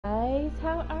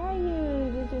How are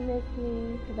you? Did you miss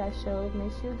me? Because I sure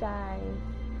miss you guys.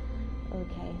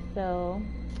 Okay, so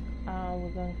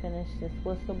we're going to finish this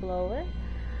whistleblower.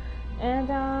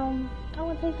 And I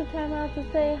want to take the time out to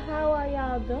say, how are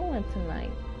y'all doing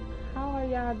tonight? How are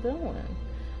y'all doing?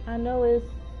 I know it's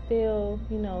still,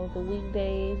 the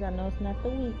weekdays. I know it's not the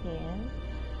weekend.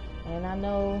 And I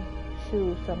know,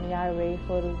 some of y'all are ready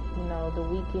for the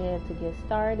weekend to get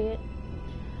started.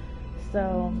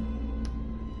 So,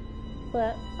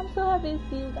 but I'm so happy to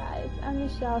see you guys. I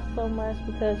miss y'all so much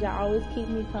because y'all always keep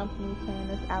me company playing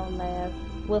this Outlast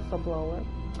whistleblower.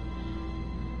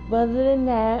 But other than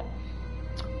that,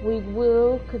 we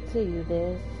will continue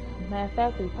this. Matter of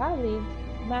fact,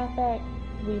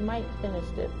 we might finish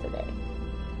this today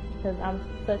because I'm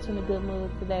such in a good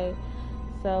mood today.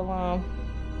 So,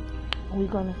 we're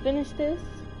gonna finish this.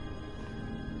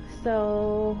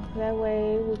 So that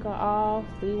way we can all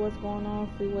see what's going on,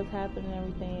 see what's happening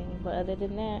and everything. But other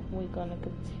than that, we're gonna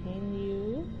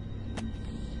continue.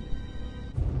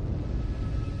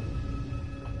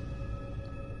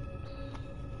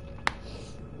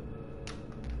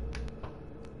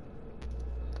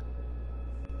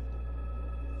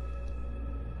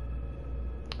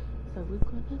 So we're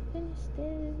gonna finish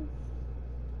this.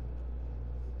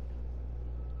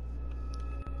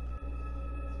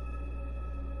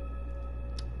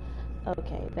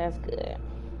 Okay, that's good.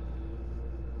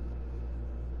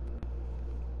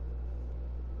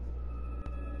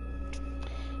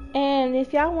 And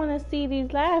if y'all want to see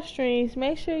these live streams,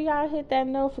 make sure y'all hit that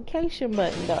notification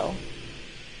button though.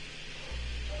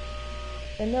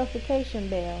 The notification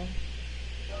bell.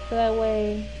 So that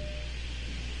way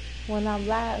when I'm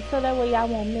live, so that way y'all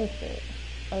won't miss it.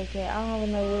 Okay, I don't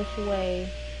even know which way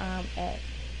I'm at.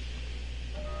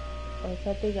 Okay,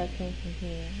 I think I came from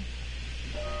here.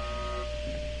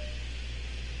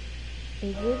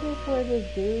 Is this where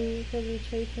this dude could be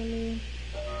chasing me?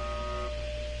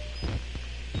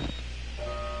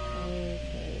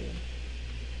 Okay.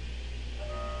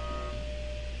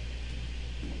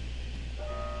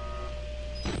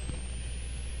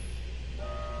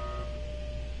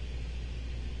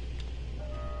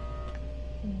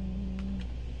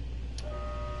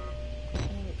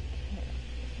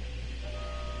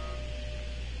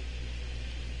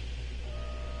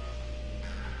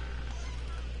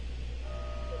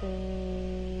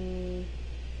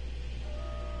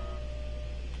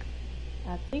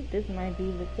 I think this might be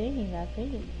the thing. I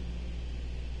think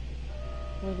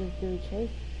where this dude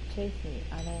chase me.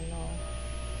 I don't know.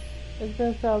 It's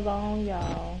been so long,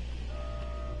 y'all.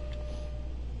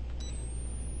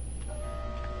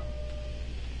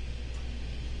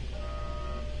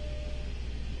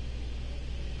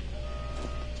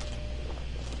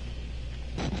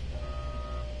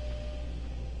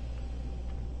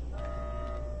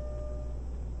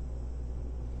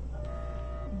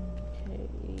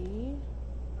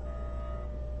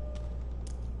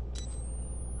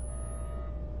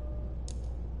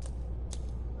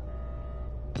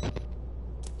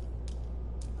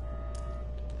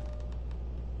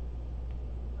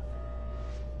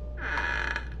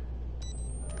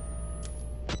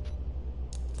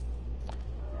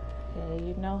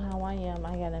 You know how I am.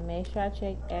 I gotta make sure I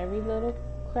check every little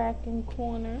crack and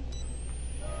corner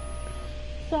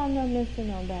so I'm not missing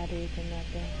no batteries or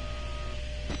nothing.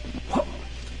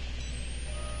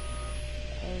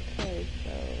 Okay,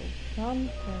 so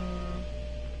something.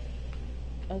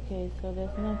 Okay, so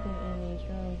there's nothing in these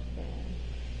rooms then.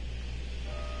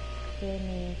 That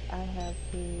means I have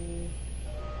to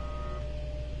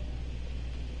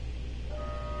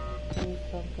do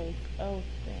someplace else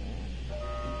then.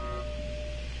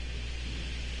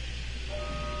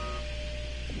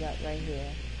 Yep, right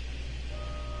here.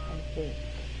 I think.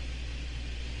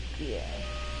 Yeah.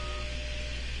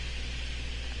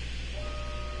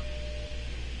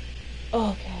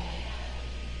 Okay.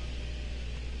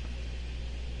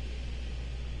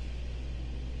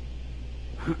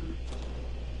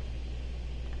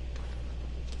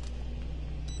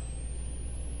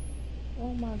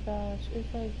 Oh my gosh,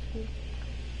 it's like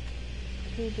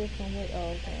two different ways.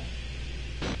 Oh, okay.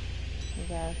 You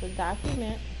guys, a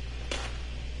document.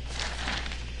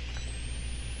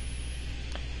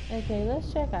 Okay,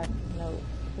 let's check our notes,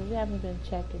 because we haven't been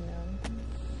checking them.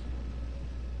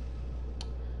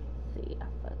 Let's see, I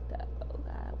fucked up. Oh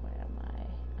God, where am I?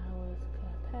 Hours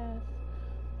could pass.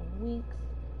 Weeks.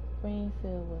 Brain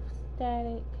filled with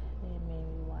static. They made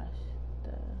me wash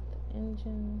the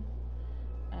engine.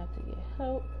 I have to get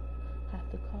help.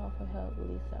 Have to call for help.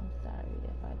 Lisa, I'm sorry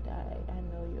if I die. I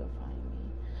know you'll find me.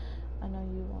 I know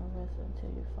you won't rest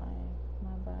until you find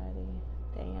my body.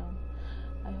 Damn.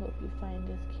 I hope you find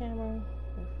this camera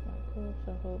with my clothes.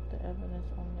 hope the evidence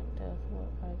on Nick does what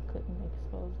I couldn't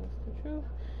expose us to truth.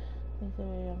 I'm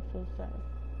so sorry.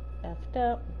 Effed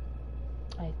up.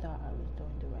 I thought I was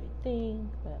doing the right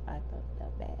thing, but I felt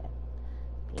that bad.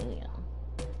 Damn.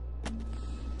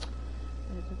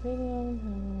 There's a video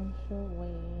on short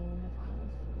wave.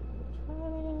 Try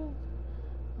it.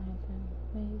 I can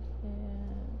make it.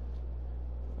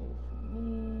 Wait for me.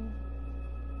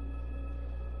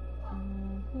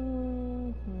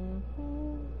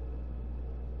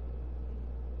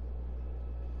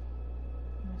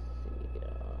 Let's see.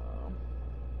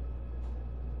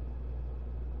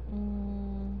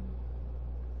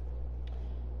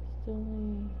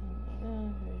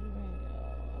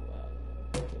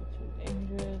 Still too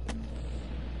dangerous.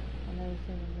 I've never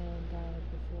seen a man die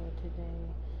before today.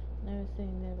 Never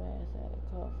seen never asked out a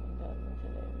call from Desmond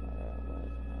today. Murder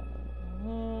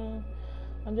was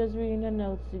I'm just reading the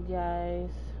notes, you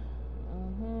guys.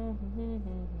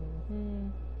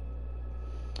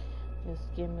 Just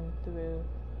skimming through.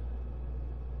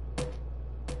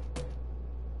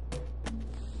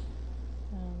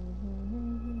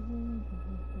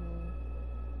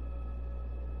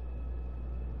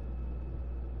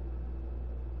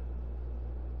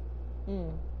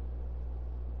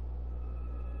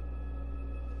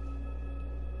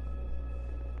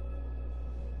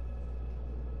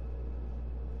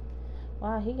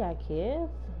 Wow, he got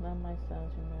kids? That might sound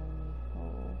to me.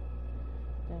 Oh,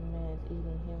 that man's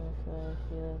eating human flesh.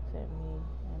 He looks at me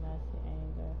and I see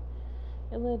anger.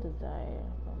 A little desire,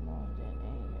 but more than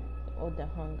anger. Or the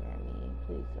hunger, I mean.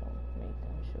 Please don't make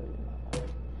them show you my heart.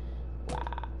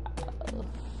 Wow.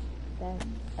 That's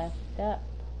effed up.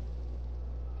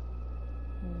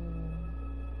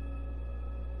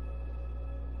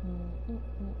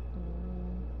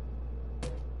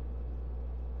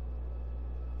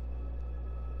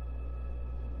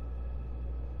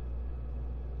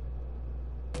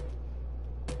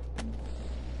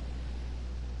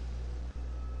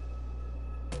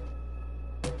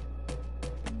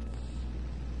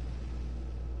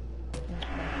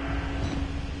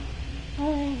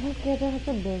 Alright, let's get down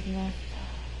to business.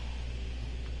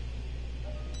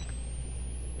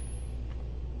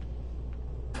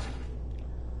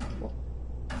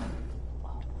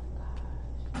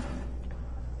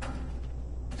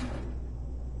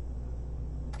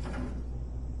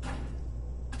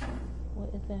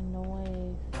 That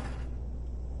noise.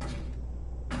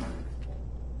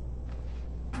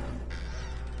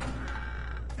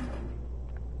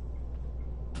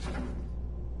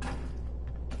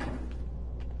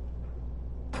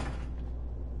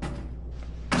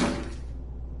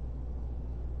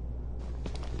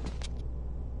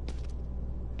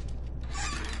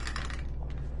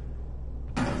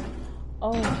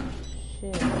 Oh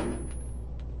shit.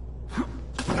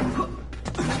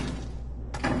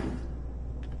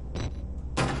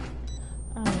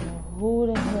 Who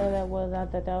the hell that was? I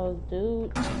thought that was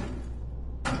dude.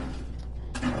 But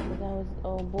that was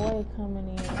old boy coming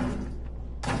in.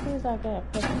 Seems like I got a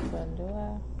press this button, do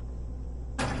I?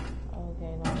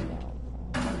 Okay, no, I don't.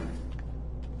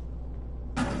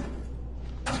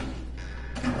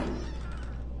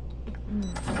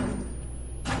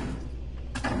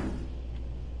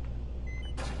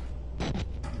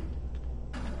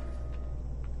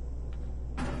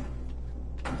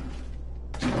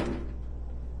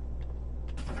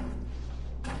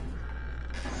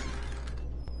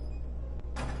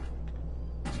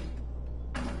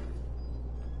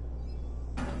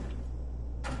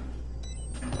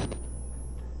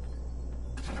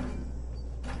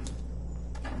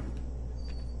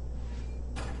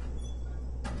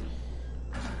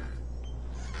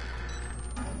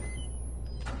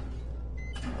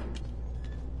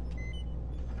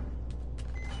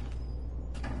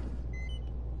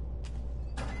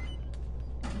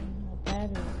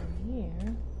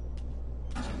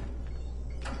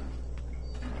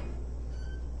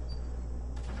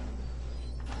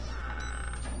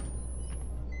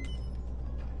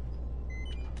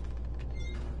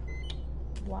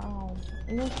 Wow.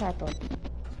 And what type of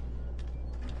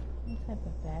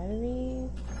batteries?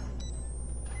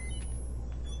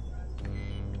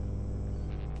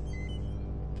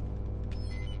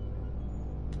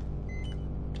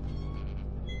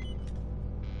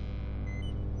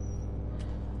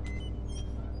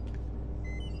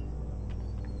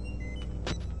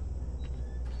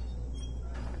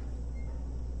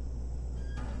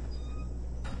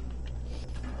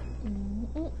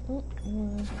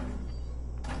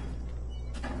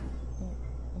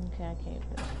 Okay, I can't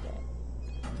finish that.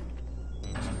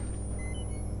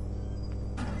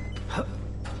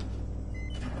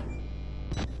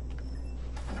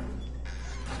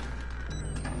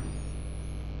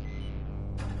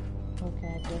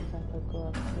 Okay, I guess I could go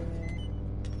up there.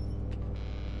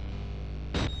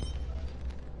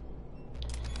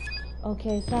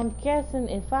 Okay, so I'm guessing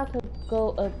if I could go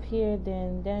up here,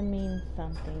 then that means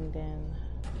something then.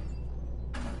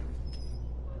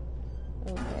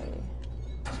 Okay.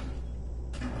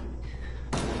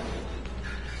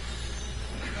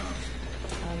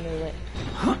 I knew it.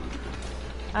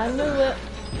 I knew it.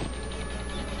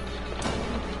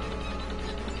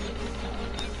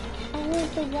 I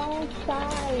went the wrong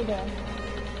side.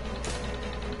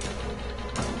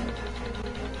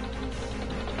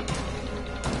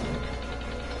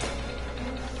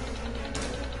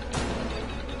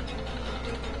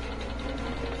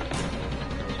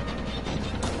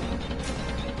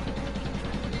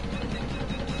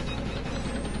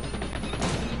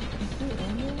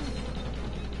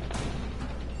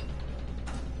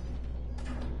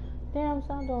 Damn,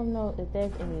 so I don't know if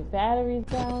there's any batteries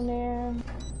down there.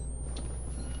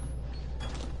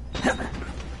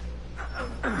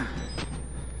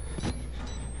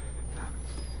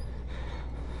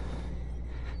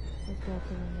 Let's go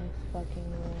to the next fucking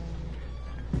room.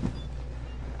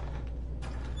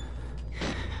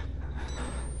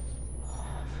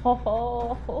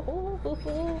 Oh,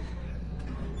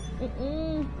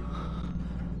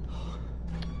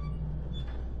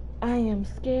 I am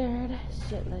scared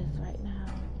shitless right now.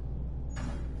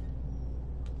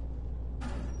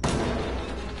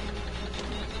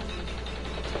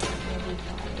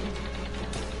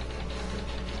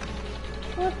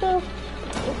 What the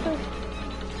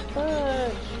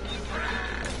fudge?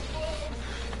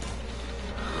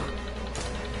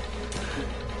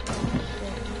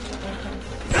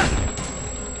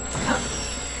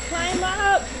 Climb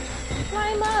up!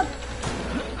 Climb up!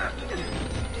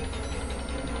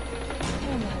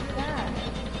 Oh my god.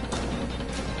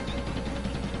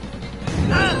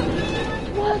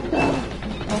 What the?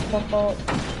 Oh.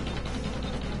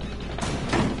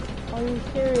 Are you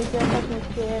serious? That fucking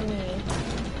scared me.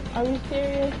 Are you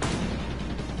serious?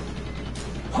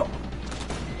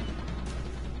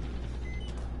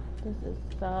 This is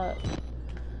sucks.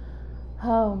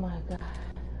 Oh my god.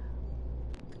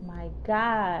 My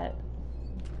god.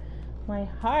 My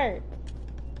heart.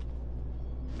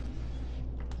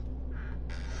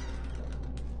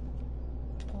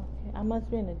 Okay, I must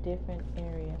be in a different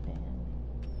area then.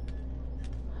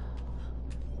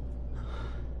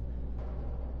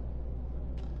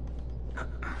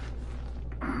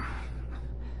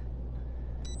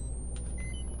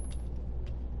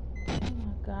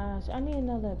 Gosh, I need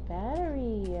another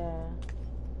battery.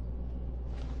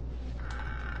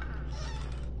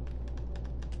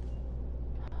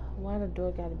 Why the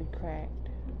door gotta be cracked?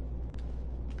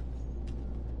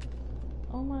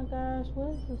 Oh my gosh,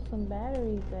 where's some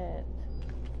batteries at?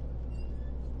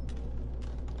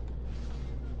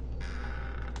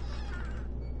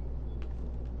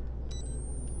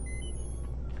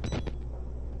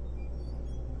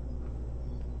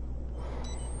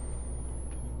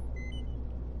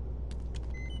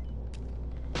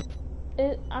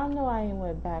 I know I ain't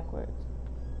went backwards.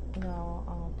 No,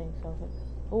 I don't think so.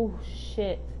 Oh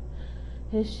shit.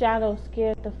 His shadow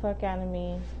scared the fuck out of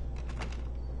me.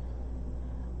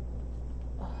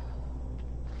 I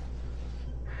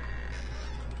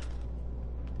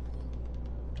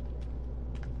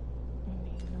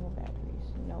mean, no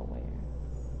batteries, nowhere.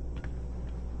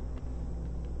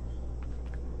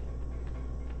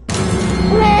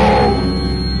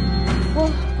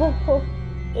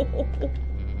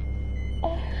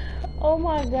 Oh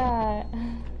my god.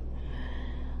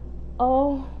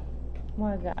 Oh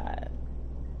my god.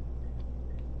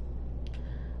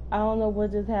 I don't know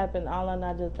what just happened. All I know,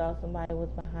 I just thought somebody was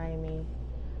behind me.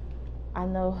 I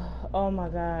know. Oh my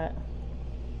god.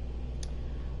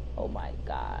 Oh my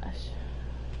gosh.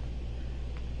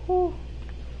 Whew.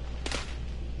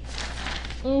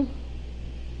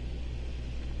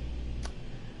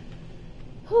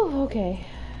 Whew, okay.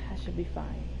 I should be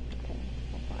fine.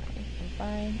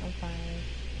 Okay, I'm fine.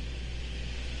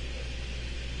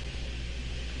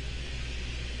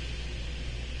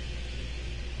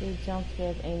 These jump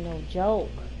scares ain't no joke.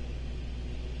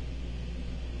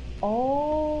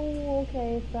 Oh,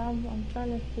 okay, so I'm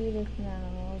starting to see this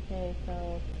now. Okay,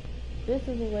 so this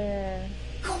is where...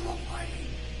 Go away!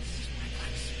 This is my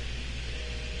place.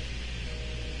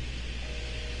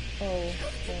 Oh,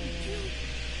 okay.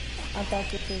 I thought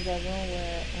this was the room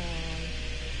where,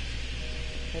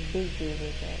 the big dude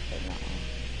was at, but no.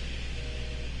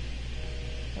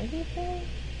 What did he say?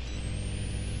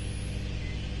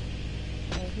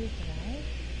 Oh, he's right?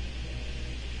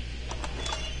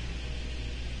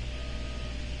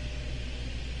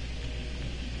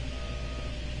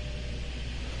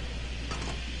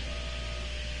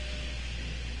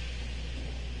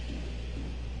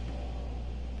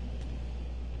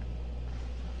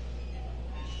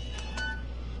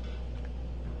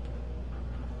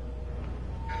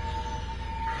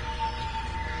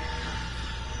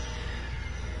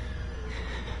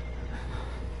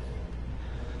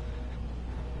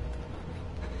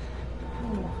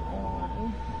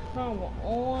 Come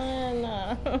on.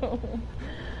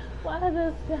 Why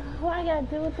I gotta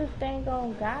deal with this dang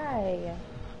on guy?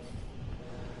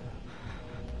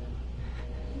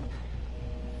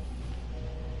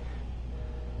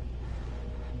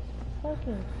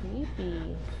 Fucking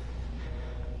creepy.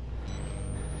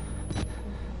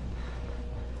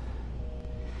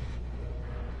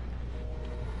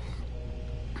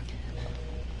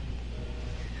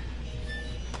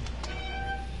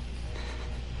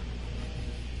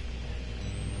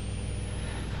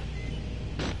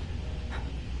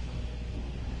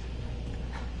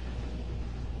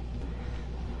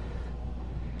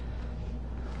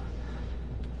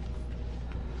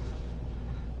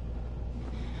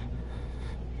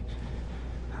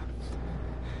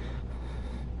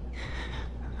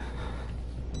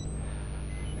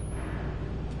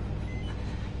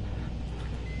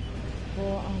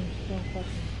 I'm so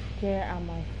fucking scared out of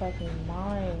my fucking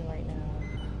mind right now.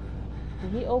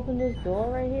 Did he open this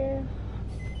door right here?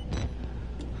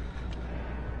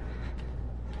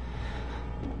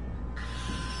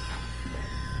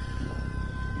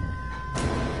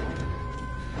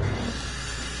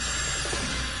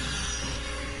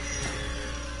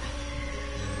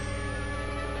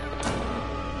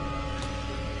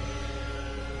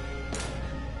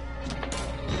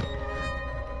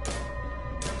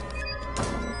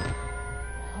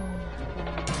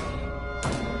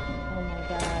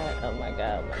 Oh my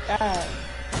god.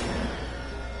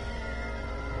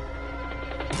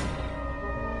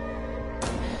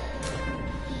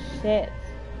 Shit.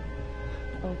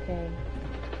 Okay.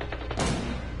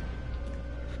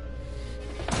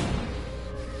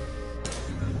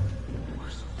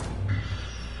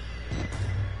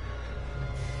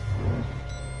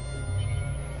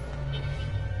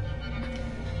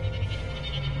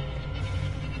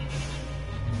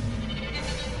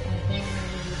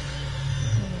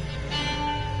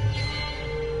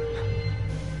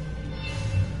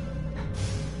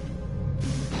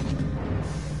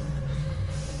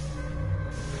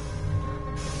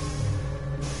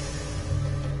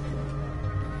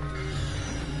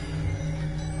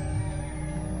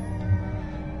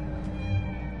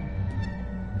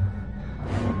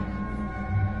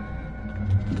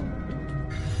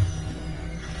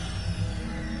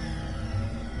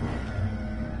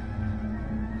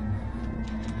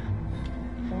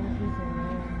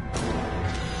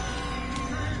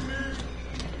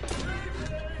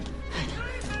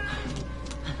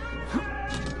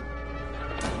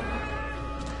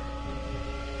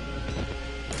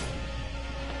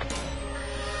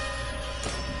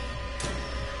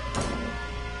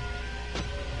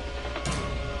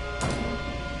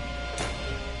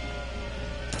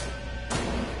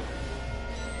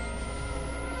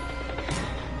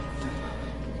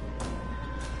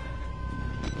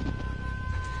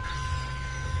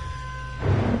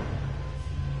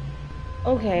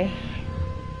 Okay,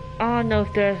 I don't know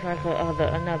if there's like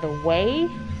another way,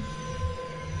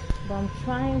 but I'm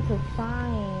trying to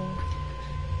find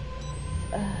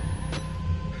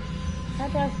how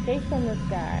do I escape from this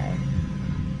guy?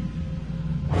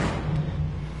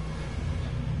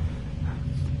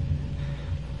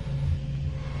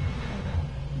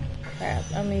 Crap,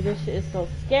 I mean this shit is so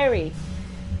scary.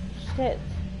 Shit.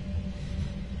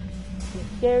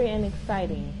 It's scary and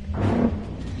exciting.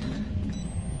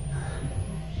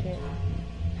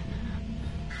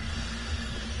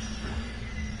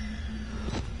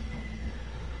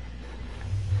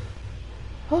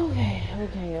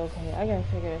 Okay. I gotta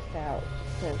figure this out.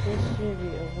 So this should be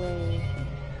a way.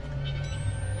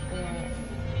 Yeah.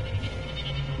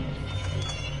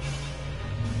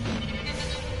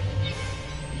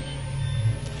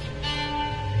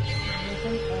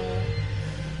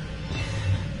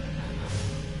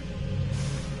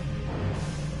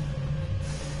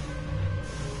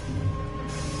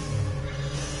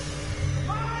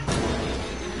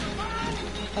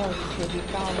 Oh shit, he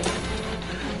found me.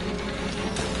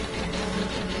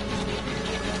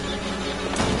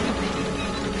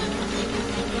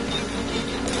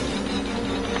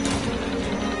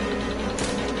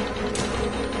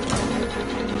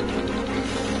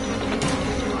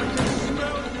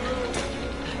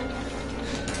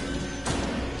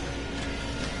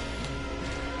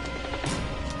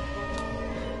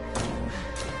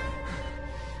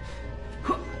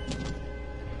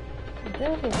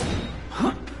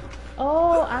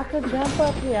 Oh, I could jump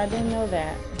up here. I didn't know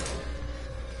that.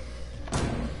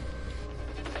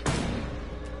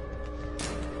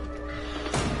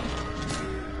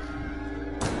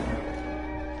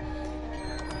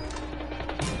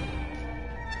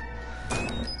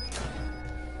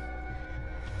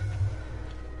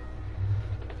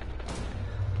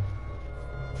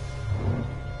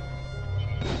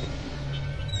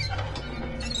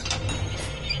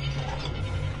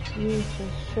 use the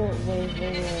shortwave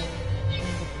radio in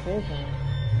the prison.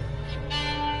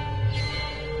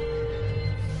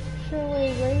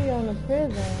 Shortwave radio in the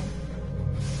prison.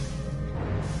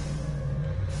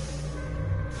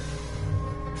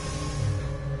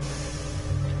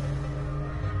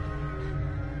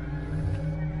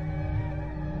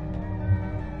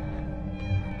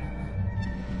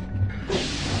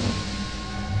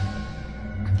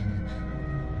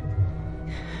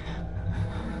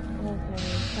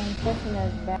 Guessing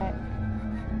that's back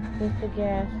with the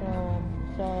gas room.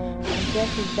 So I guess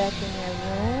it's back in that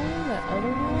room, the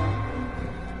other room.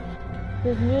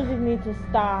 This music needs to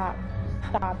stop.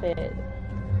 Stop it.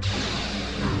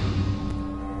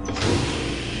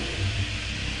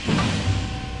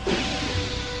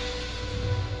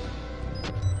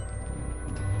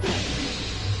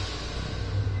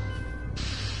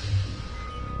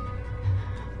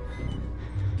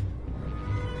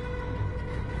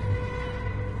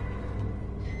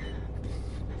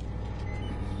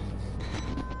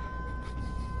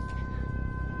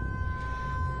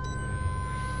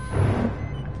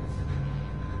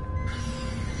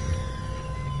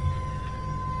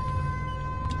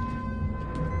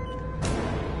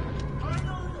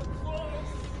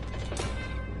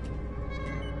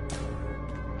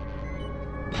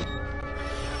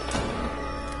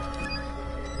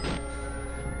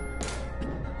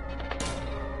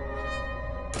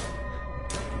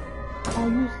 Are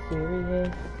you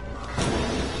serious?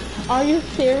 Are you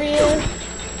serious?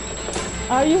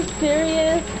 Are you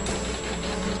serious?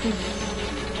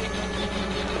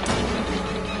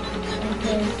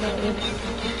 Okay, so it's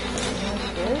like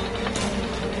this.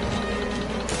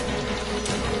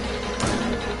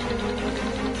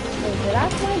 Wait, did I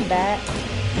went back?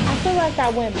 I feel like I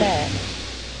went back.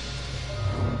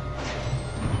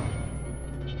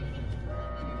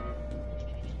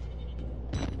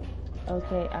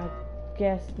 Okay, I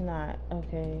guess not.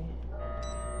 Okay.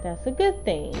 That's a good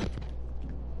thing.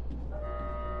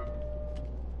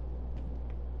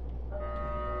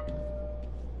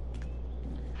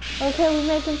 Okay, we're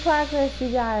making progress, you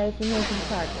guys. We're making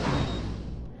progress.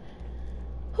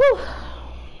 Whew.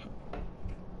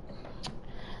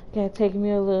 Gotta take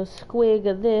me a little squig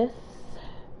of this.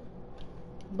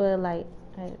 But, like,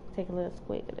 I take a little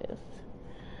squig of this.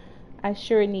 I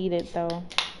sure need it, though.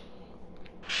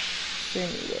 Sure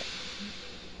need it.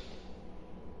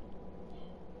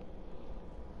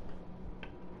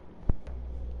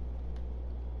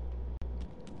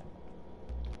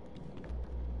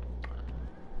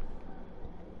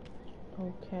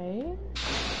 Okay.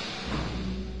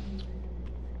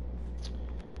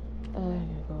 I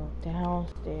gotta go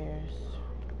downstairs.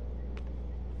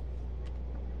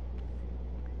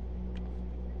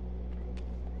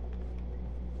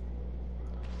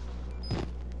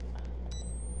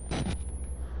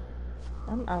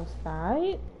 I'm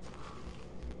outside.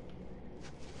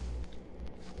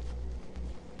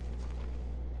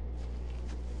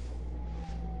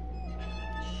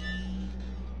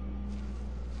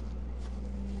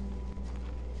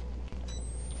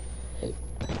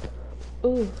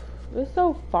 Ooh, it's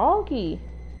so foggy.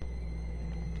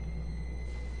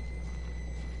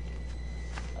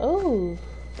 Ooh.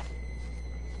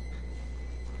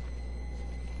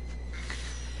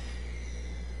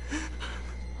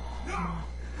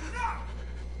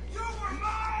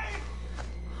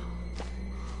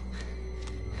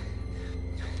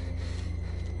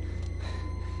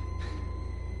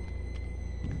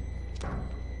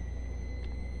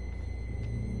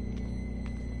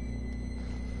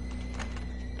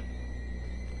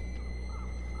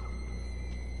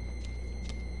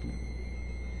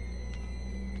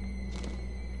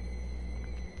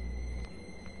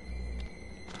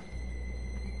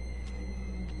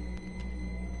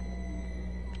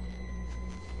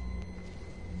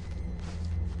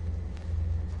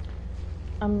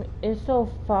 It's so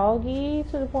foggy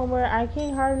to the point where I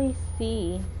can hardly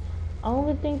see. I don't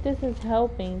even think this is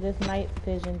helping, this night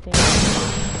vision thing.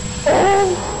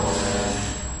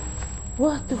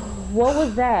 What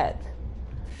was that?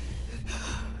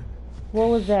 What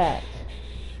was that?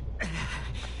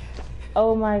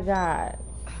 Oh my god.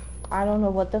 I don't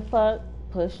know what the fuck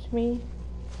pushed me,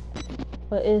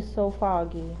 but it's so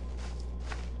foggy.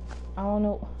 I don't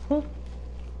know.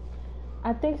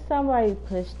 I think somebody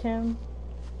pushed him.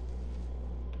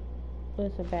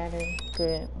 It's a battery.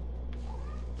 Good.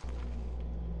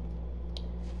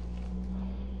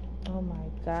 Oh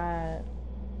my god.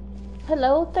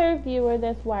 Hello, third viewer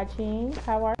that's watching.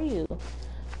 How are you?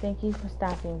 Thank you for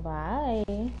stopping by.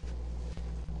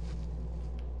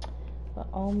 But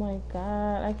oh my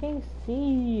god, I can't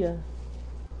see.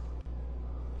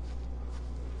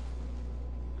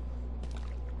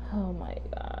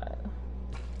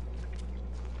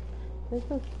 This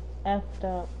is effed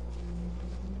up.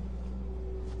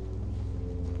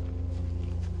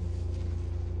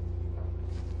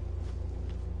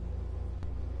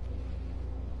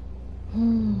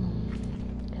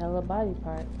 Hella body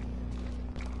part.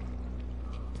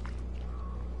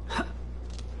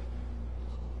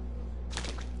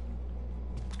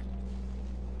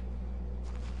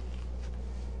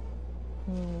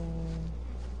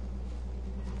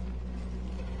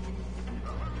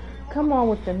 Come on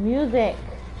with the music.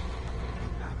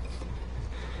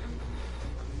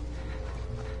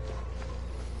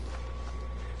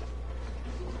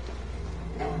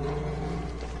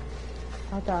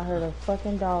 I thought I heard a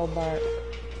fucking dog bark.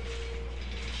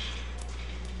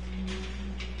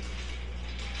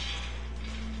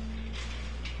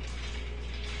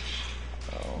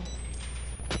 Oh.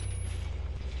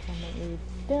 I'm gonna leave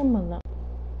them alone.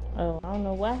 Oh, I don't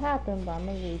know what happened, but I'm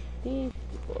gonna leave these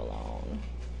people alone.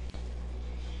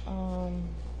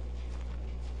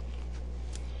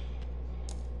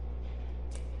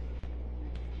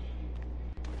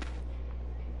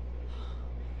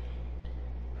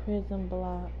 Prison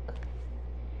block.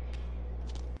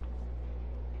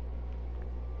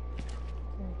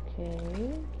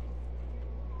 Okay.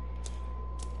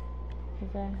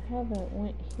 Because I haven't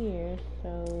went here,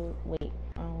 so wait.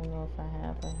 I don't know if I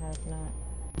have. I have not.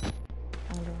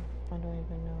 I don't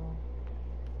even know.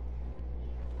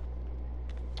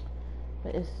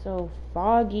 But it's so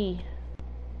foggy.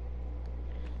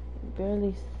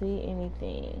 Barely see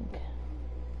anything.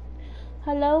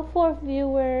 Hello, fourth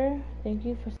viewer. Thank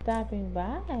you for stopping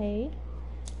by.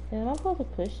 Am I supposed to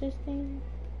push this thing?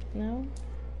 No?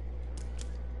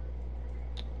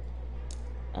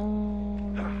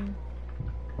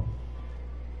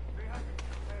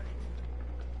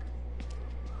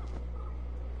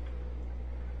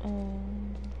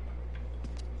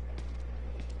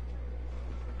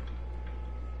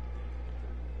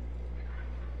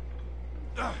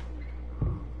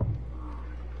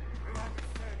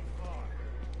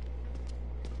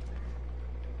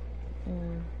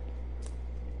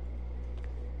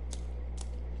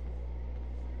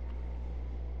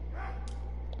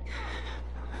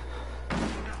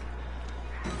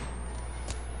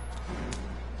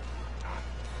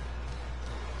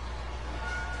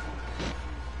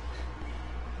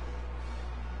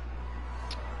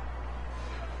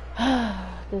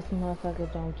 This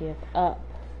motherfucker don't give up.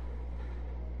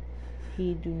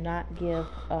 He do not give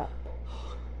up.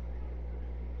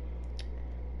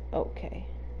 Okay.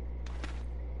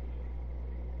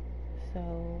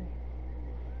 So,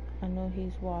 I know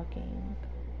he's walking.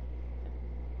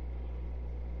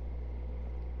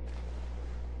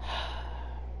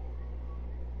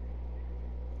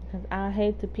 Because I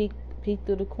hate to peek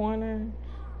through the corner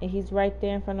and he's right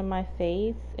there in front of my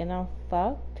face and I'm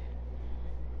fucked.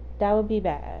 That would be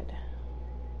bad.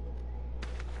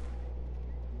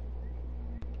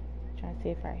 Trying to see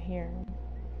if I hear him.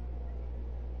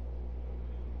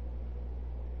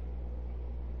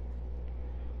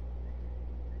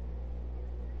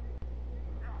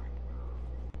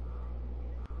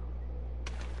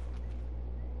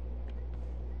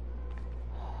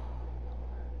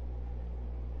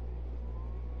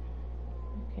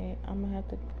 Okay, I'm gonna have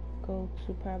to go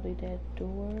to probably that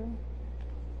door.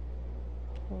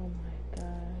 Oh my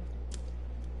god.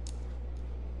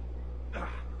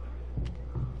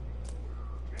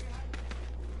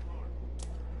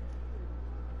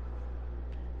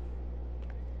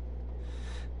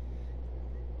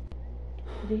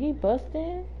 Did he bust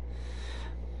in?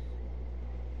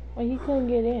 Or he couldn't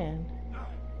get in?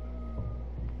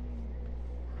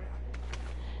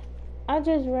 I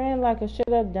just ran like a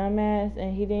shut up dumbass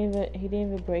and he didn't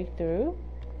even break through.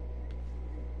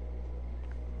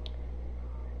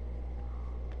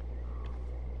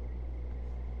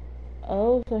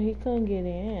 Oh, so he couldn't get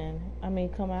in. I mean,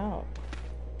 come out.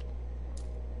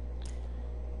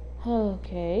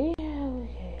 Okay.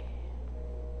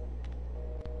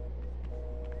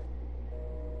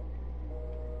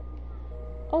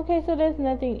 Okay, so there's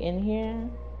nothing in here.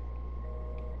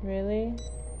 Really?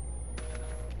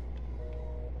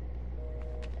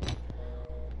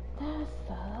 That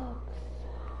sucks.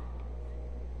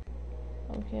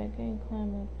 Okay, I can't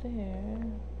climb up there.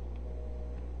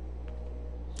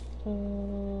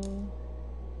 So...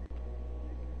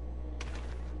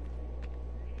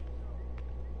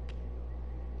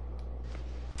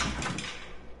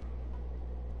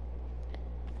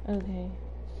 Okay.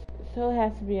 So it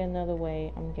has to be another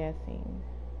way, I'm guessing.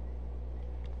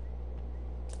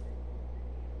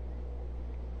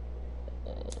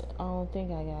 I don't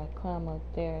think I gotta climb up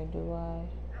there, do I?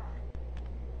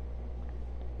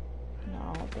 No,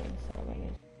 I don't think so. Let me...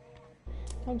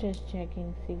 I'm just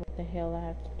checking to see what the hell I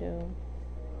have to do.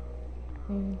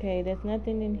 Okay, there's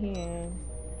nothing in here.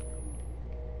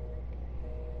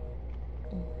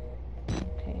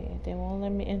 Okay, they won't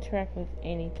let me interact with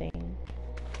anything.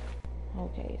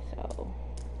 Okay, so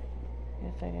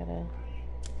guess I gotta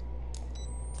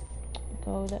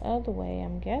go the other way,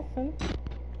 I'm guessing.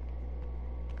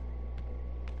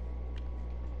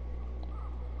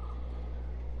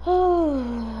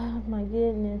 Oh my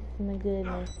goodness, my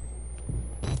goodness.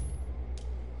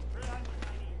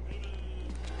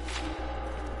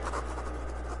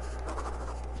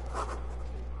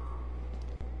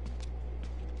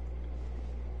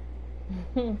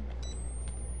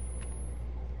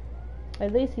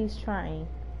 At least he's trying.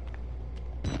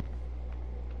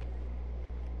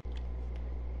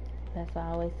 That's why I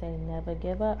always say, never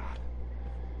give up.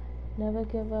 Never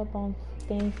give up on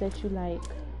things that you like.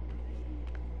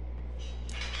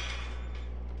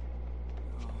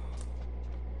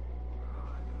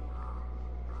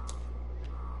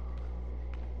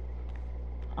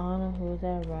 I don't know who's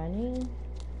that running.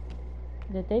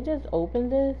 Did they just open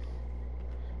this?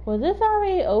 Was this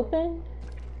already open?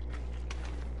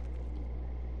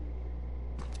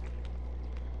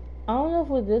 I don't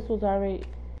know if this was already...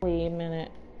 Wait a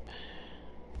minute.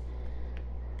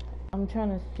 I'm trying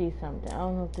to see something. I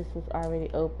don't know if this was already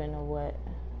open or what.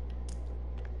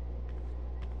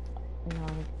 No,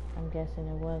 I'm guessing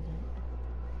it wasn't.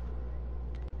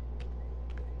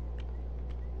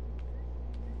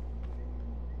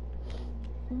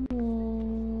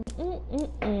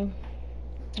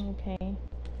 Okay.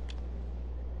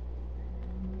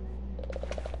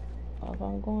 If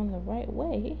I'm going the right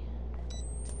way.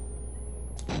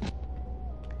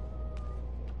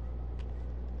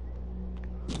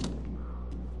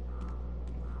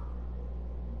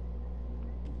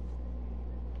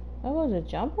 There was a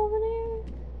jump over there?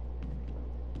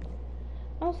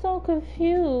 I'm so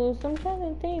confused. I'm trying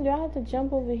to think. Do I have to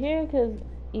jump over here? Because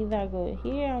either I go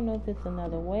here. I don't know if it's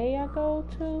another way I go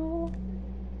to.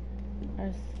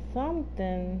 Or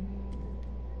something.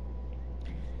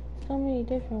 So many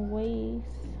different ways.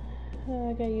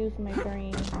 I gotta use my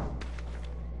brain. Let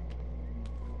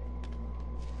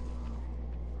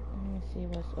me see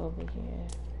what's over here.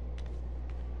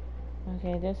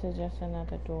 Okay, this is just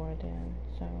another door then.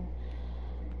 So,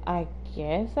 I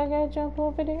guess I gotta jump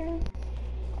over there.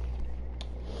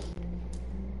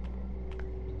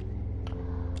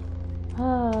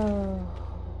 Oh,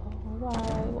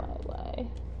 why?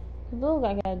 Look,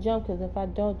 I gotta jump because if I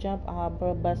don't jump, I'll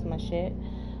bust my shit.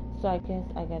 So I guess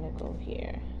I gotta go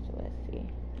here. So let's see.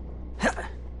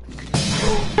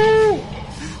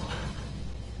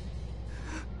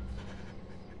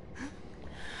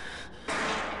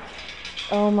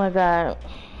 Oh my god.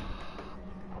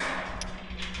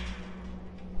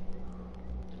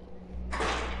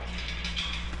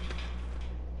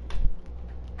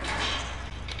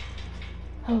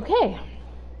 Okay.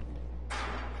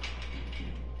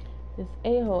 This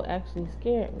a-hole actually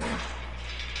scared me.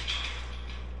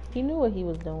 He knew what he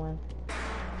was doing.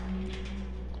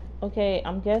 Okay,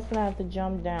 I'm guessing I have to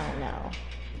jump down now.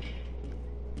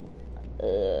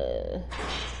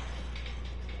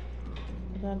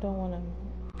 I don't want to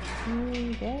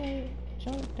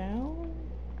jump down.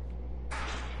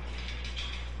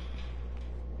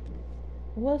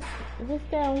 What's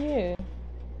down here?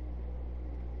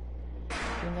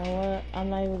 You know what? I'm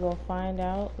not even gonna find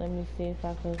out. Let me see if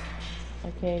I could.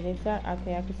 Okay, they said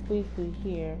okay. I can squeeze through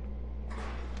here.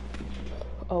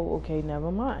 Oh, okay.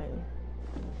 Never mind.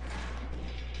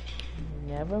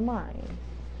 Never mind.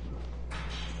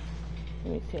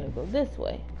 Let me see. I go this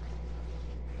way.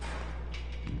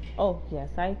 Oh, yes,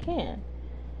 I can.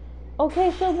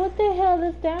 Okay, so what the hell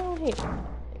is down here?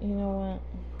 You know what?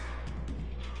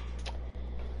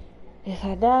 If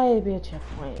I die, it'd be a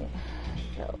checkpoint.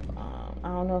 So, I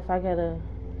don't know if I gotta...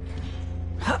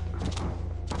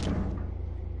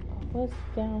 What's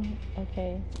down?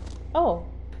 Okay. Oh.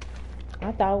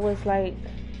 I thought it was like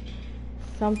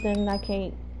something I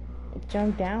can't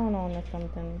jump down on or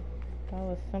something. I thought it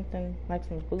was something like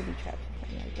some booby traps or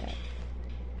something like that.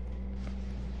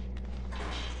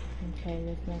 Okay,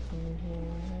 there's nothing in here.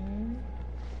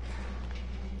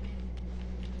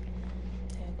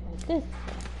 There goes this.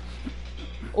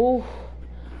 Ooh,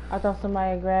 I thought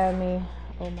somebody grabbed me.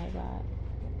 Oh my god.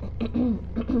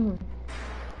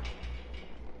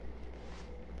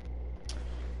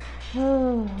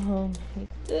 Oh my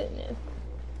goodness.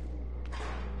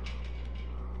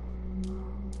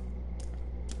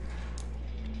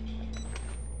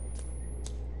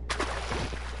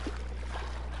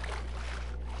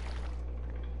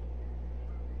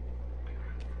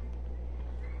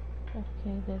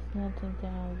 Okay, there's nothing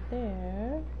down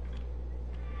there.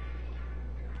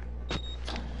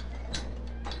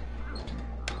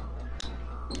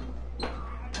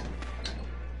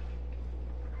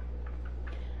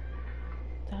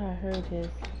 All I heard is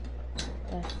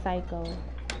that psycho.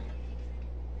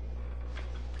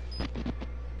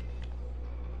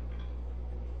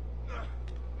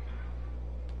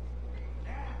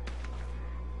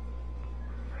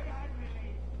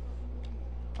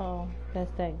 Oh,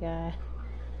 that's that guy.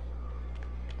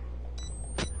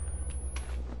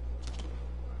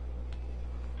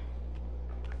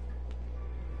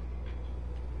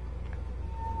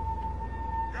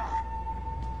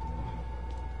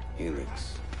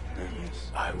 Helix.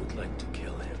 I would like to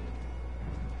kill him.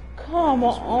 Come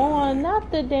on,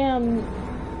 not the damn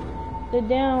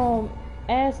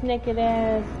ass naked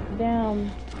ass damn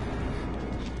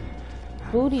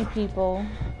booty people.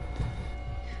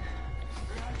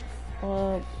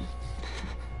 Oh,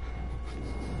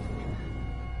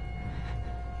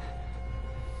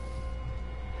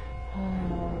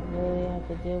 really have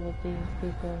to deal with these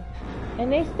people,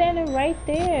 and they standing right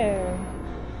there.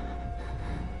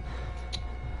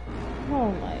 Oh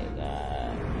my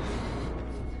god.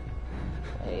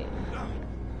 Wait.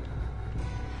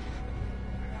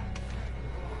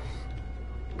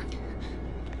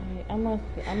 Wait, I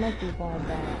must be going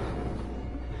back.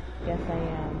 Yes, I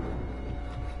am.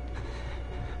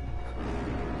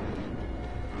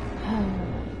 Oh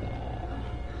my god.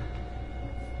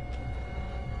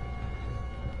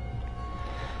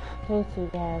 Those two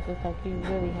guys, it's like you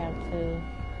really have to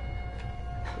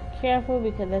be careful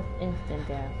because that's instant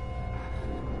death.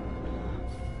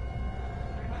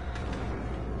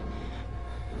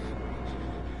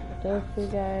 Those two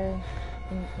guys.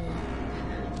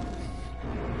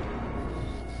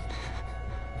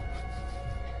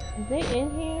 Is they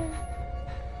in here?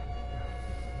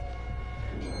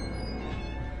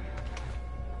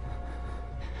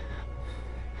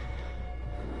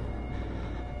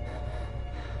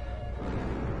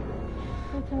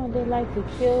 Sometimes they like to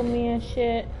kill me and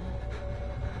shit.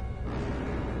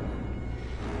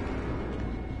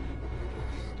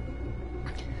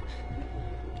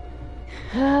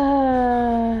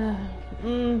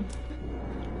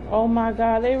 Oh my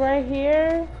god, they right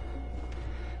here?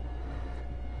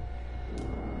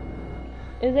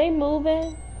 Is they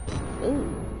moving?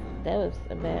 Ooh, that was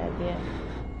a bad idea.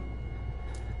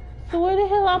 So where the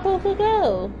hell am I supposed to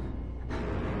go?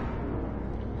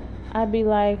 I'd be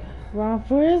like, run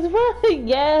for his run.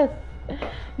 Yes.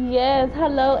 Yes.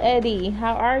 Hello, Eddie.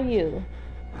 How are you?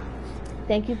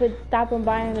 Thank you for stopping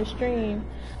by on the stream.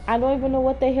 I don't even know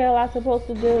what the hell I'm supposed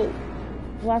to do.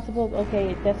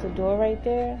 Okay, that's a door right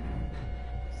there.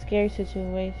 Scary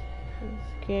situation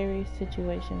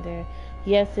there.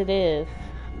 Yes, it is.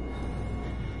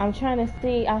 I'm trying to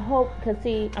see,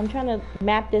 I'm trying to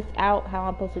map this out, how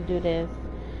I'm supposed to do this.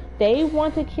 They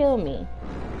want to kill me.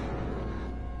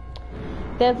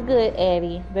 That's good,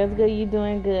 Eddie. That's good, you're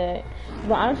doing good.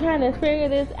 But I'm trying to figure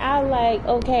this out, like,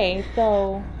 okay,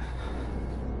 so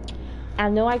I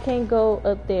know I can't go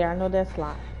up there. I know that's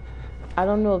locked. I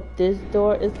don't know if this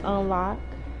door is unlocked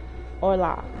or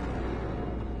locked.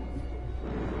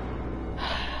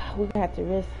 We have to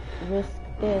risk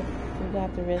this. We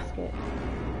have to risk it.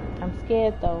 I'm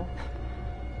scared though.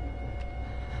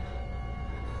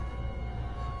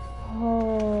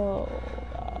 Oh,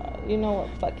 God. You know what?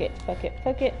 Fuck it. Okay,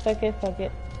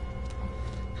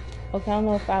 I don't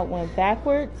know if I went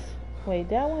backwards. Wait,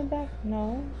 did I went back?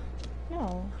 No.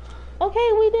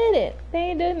 Okay, we did it. They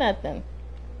ain't did nothing.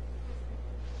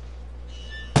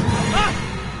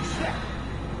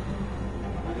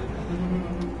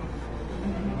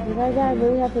 Did that guy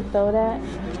really have to throw that?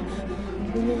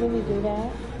 Did he really do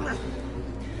that?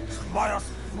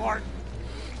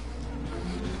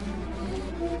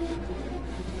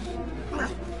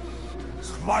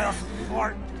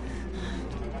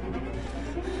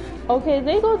 Okay,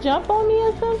 they go jump on me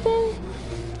or something?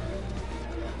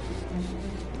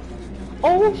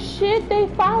 Oh shit, they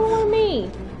following me.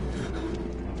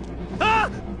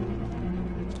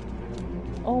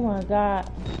 Oh my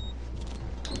god.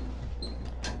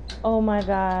 Oh my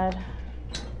god.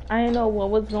 I didn't know what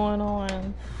was going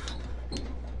on.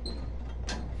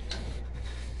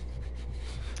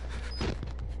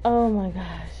 Oh my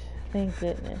gosh. Thank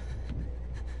goodness.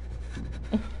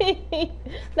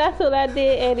 That's what I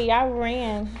did, Eddie. I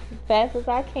ran as fast as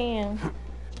I can.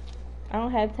 I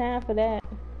don't have time for that.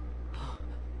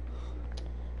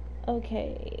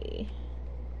 Okay.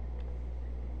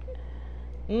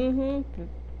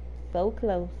 So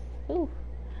close. Ooh.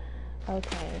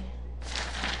 Okay.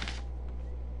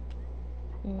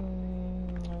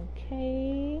 Okay.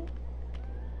 Okay.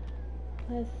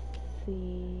 Let's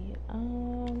see.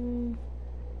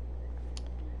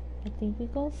 I think we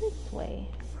go this way.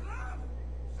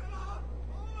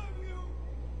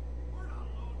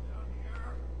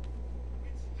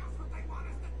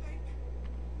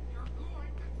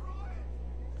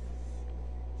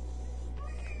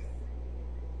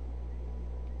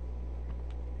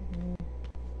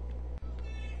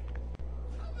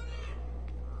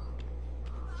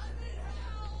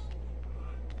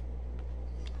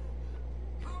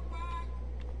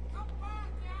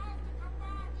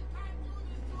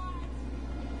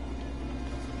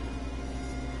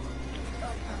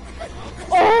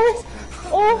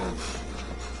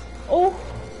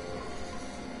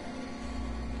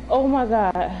 Oh my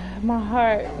God, my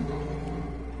heart.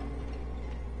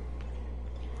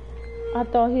 I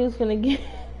thought he was gonna get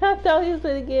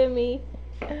me.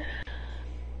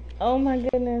 Oh my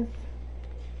goodness.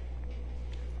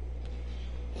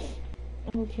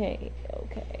 Okay.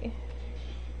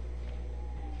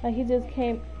 Like he just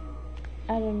came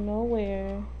out of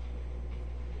nowhere.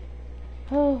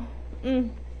 Oh.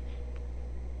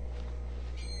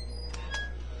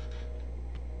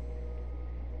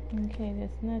 Okay, there's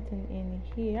nothing in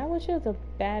here. I wish there was a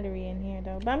battery in here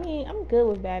though. But I mean, I'm good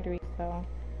with batteries, so.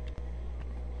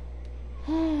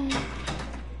 Okay,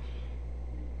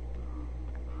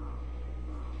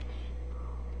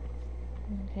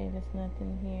 there's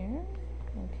nothing here.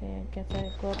 Okay, I guess I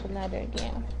go up the ladder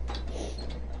again.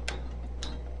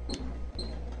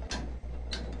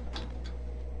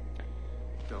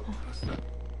 Don't trust them.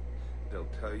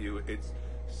 They'll tell you it's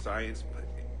science, but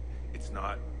it's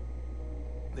not.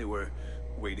 They were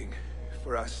waiting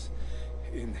for us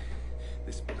in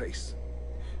this place.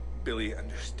 Billy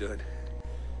understood.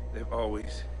 They've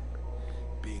always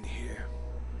been here.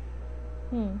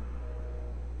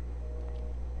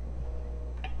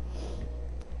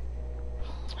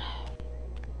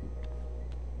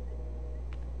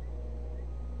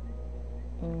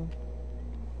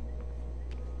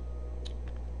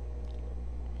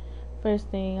 First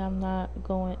thing, I'm not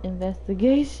going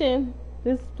investigation.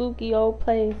 This spooky old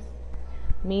place.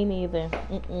 Me neither.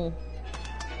 I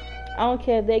don't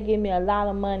care if they give me a lot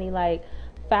of money, like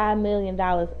 $5 million.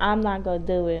 I'm not gonna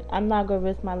do it. I'm not gonna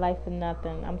risk my life for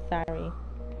nothing. I'm sorry.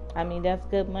 I mean, that's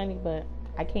good money, but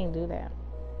I can't do that.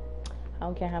 I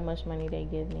don't care how much money they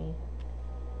give me,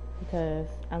 because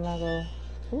I'm not gonna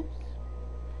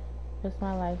risk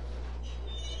my life.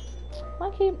 I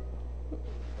keep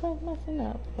messing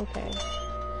up. Okay.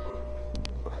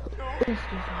 Excuse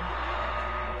me.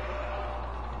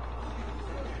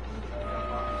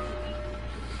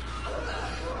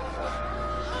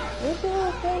 What the hell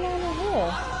is going on in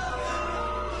here?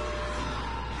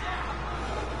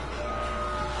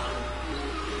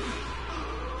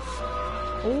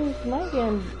 Ooh, it's not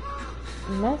getting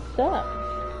messed up.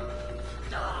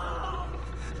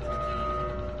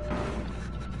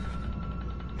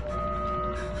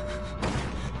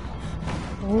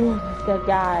 Ooh, that's that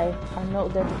guy. I know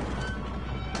that's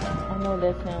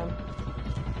him.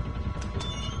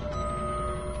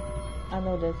 I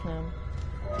know that's him.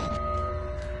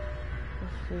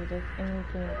 Let's see, there's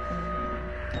anything in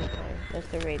here. Okay, that's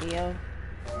the radio.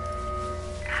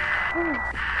 Ooh.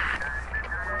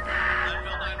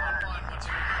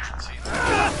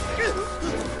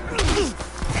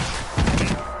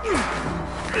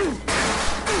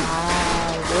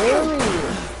 Really?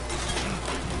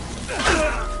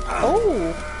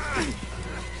 Oh.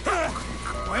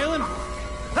 Waylon,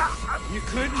 you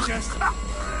couldn't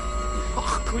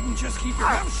just keep your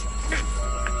mouth shut. You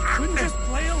couldn't just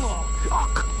play along.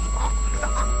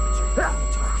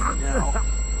 Talking now.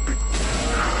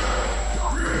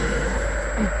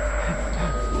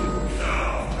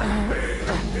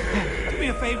 Do me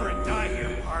a favor and die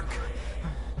here, Park.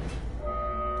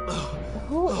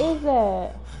 Who is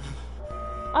that?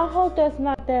 I hope that's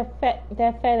not that fat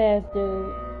ass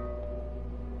dude.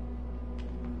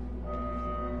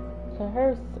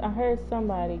 I heard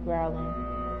somebody growling.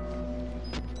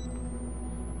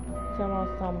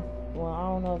 Well, I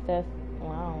don't know if that's.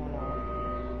 Well, I don't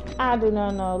know. I do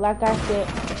not know. Like I said.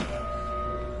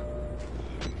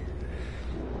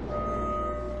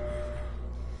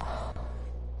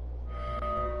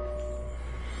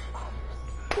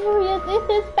 Serious? Is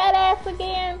this fat ass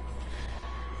again?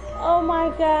 Oh my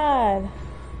God.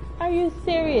 Are you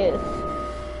serious?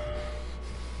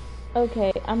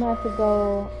 Okay, I'm gonna have to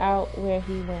go out where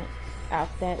he went. Out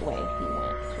that way he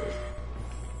went to.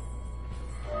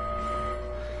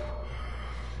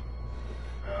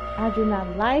 I do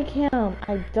not like him.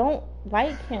 I don't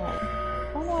like him.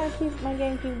 I don't know why my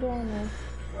game keep doing this.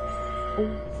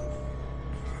 Ooh.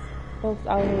 Folks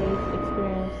always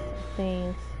experience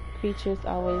things. Creatures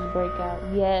always break out.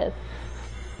 Yes.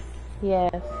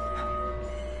 Yes.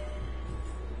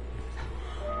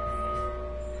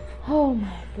 Oh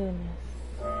my goodness.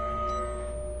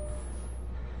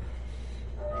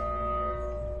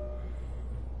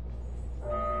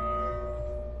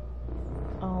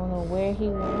 I don't know where he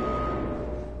went.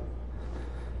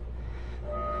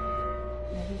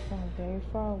 But he's from very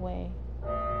far away.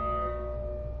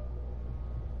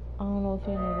 I don't know if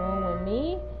he's in the room with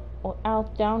me or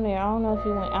out down there. I don't know if he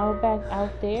went out back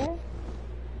out there.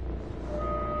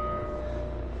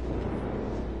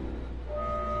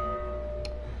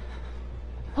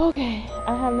 Okay,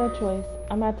 I have no choice.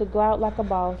 I'm gonna have to go out like a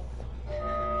boss.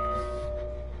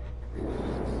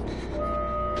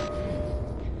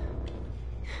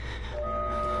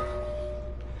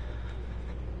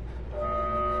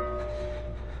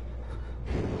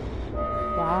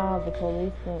 Wow, the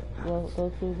police will go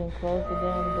through and close the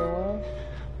damn door.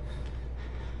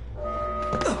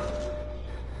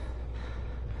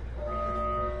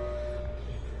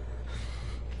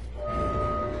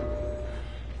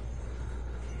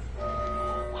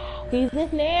 He's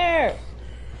in there.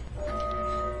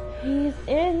 He's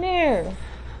in there.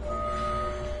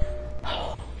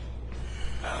 Oh,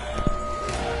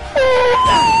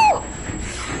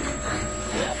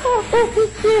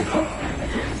 shit.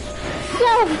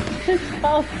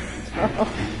 Stop.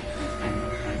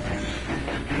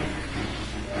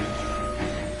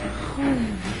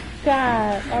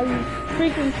 God, are you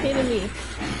freaking kidding me?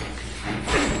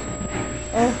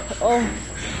 Oh,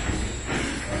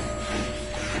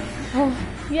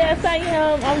 yes, I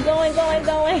am. I'm going.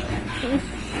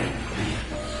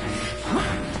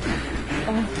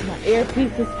 Oh, my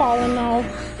earpiece is falling off.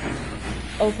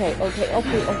 Okay. I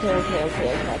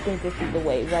think this is the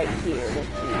way right here. Let's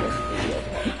see.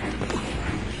 Okay.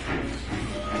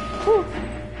 Whew.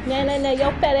 No,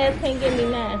 your fat ass can't get me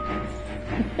now.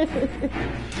 An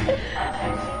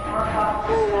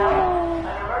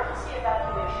emergency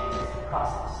evacuation is in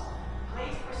process.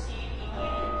 Please proceed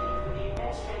immediately to the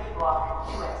administrative block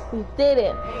to exit. We did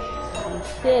it.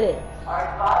 Are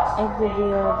advised to Exit remain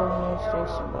via the calm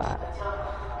administration block. until further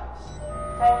notice.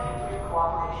 Thank you for your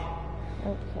cooperation.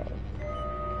 Okay.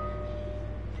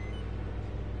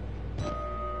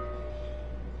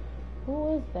 Who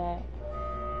is that?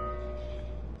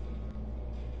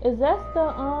 Is that the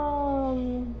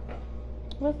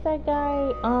what's that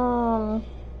guy?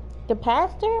 The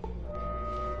pastor?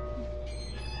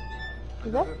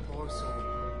 Is that? Another poor soul.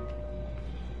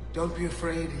 Don't be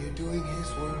afraid, you're doing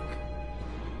his work,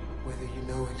 whether you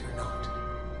know it or not.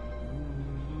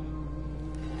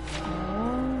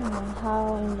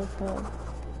 How in the hell?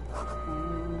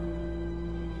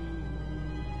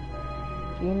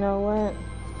 You know what?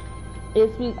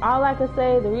 It's all I can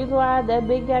say. The reason why that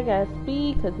big guy got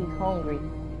speed, because he's hungry.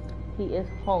 He is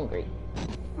hungry,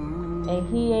 and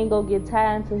he ain't gonna get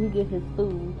tired until he get his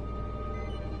food.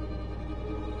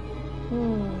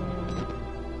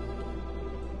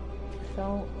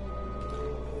 Don't.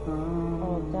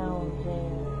 Oh, down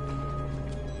there.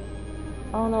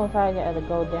 I don't know if I gotta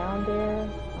go down there.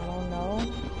 I don't know.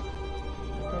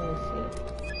 Let me see.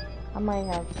 I might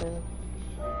have to.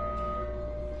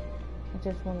 I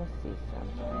just want to see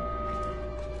something.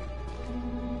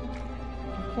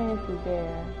 I can't see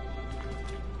there.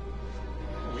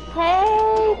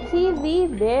 Hey, TV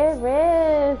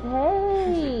Bearers.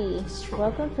 Hey.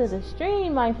 Welcome to the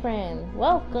stream, my friend.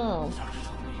 Welcome.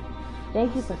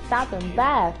 Thank you for stopping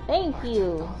by. Thank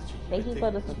you. Thank you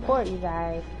for the support, you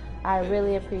guys. I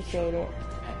really appreciate it.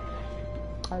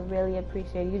 I really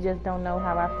appreciate it. You just don't know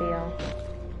how I feel.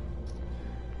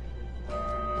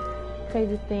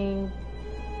 Crazy thing.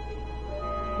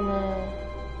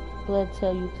 Blood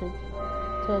tell you to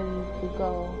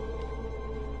go.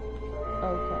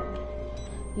 Okay.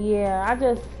 Yeah, I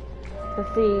just to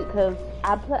see, cause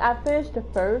I finished the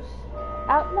first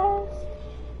Outlast,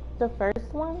 the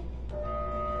first one,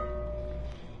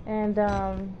 and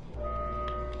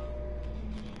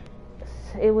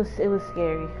it was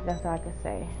scary. That's all I can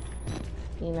say.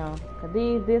 You know, cause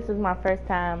this is my first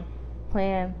time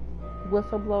playing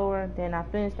Whistleblower. Then I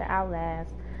finished the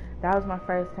Outlast. That was my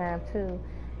first time too.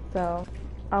 So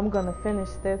I'm gonna finish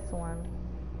this one.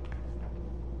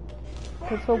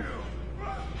 Cause let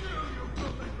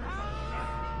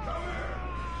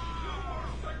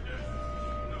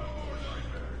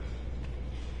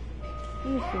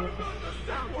me see if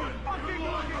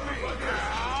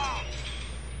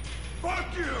Fuck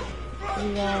you!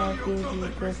 we gotta give you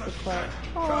this support.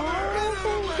 Oh,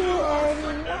 thank you,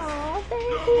 Eddie. Oh,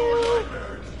 thank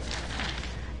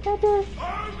you. That just...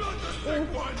 I'm not the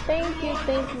sick one! Thank you,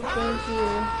 thank you, thank you.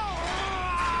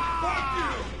 Fuck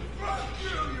you! Fuck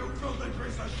you, you filthy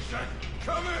piece of shit!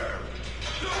 Come here!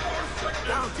 No more sickness!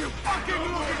 Don't you fucking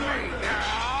look at me!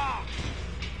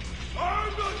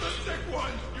 I'm not the sick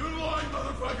one! You lying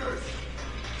motherfuckers!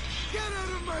 Get out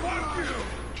of my life! Fuck you!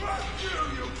 Fuck you,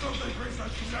 you filthy piece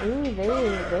of shit! Ooh, they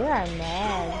are No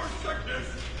mad. more sickness!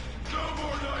 No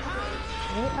more nightmares!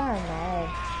 They are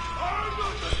mad. I'm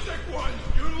not the sick one!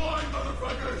 You lying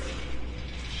motherfuckers!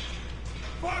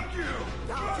 Fuck you!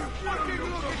 Don't you fucking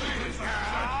look at me!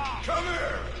 Come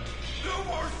here! No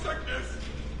more sickness!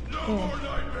 No more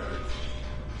nightmares!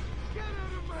 Get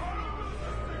out of my house! I'm not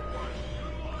the sick one! You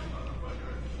lying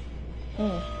motherfuckers!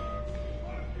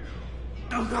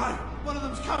 Oh god! One of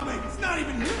them's coming! It's not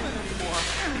even human anymore!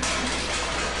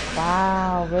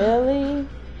 Wow, really?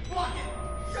 Block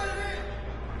it! Shut it in!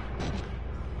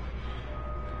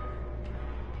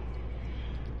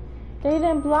 They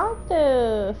didn't block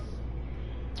this.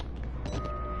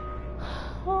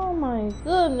 Oh my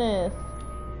goodness.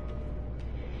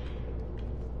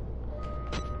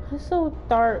 It's so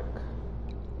dark.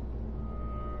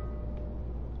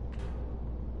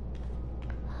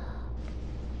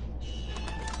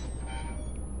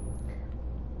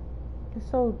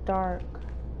 It's so dark.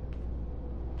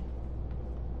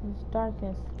 It's dark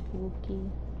and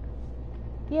spooky.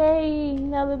 Yay,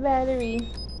 another battery.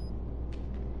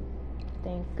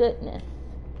 Thank goodness.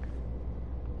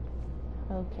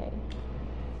 Okay.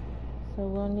 So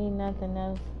we'll need nothing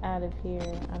else out of here,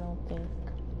 I don't think.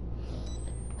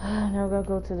 Now we're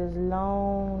gonna go to this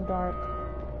long dark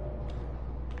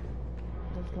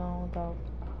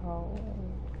hall.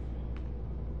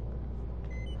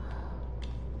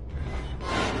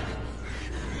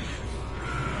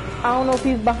 I don't know if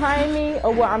he's behind me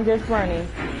or what. I'm just running.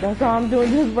 That's all I'm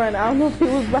doing, just running. I don't know if he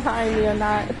was behind me or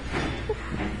not.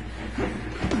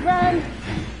 Run!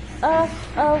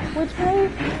 Which way?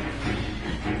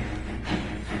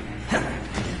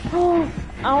 Oh,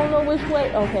 I don't know which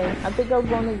way. Okay, I think I'm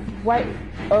going to right.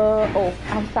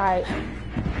 Outside.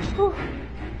 Whew.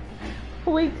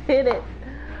 We did it.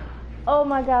 Oh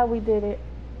my God, we did it.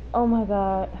 Oh my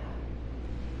God.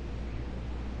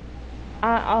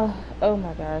 Oh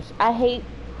my gosh. I hate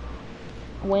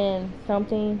when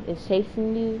something is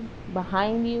chasing you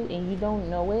behind you and you don't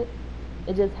know it.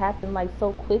 It just happened like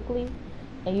so quickly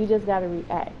and you just gotta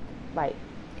react. Like,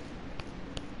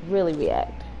 really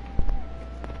react.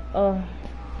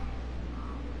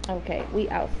 Okay, we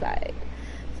outside.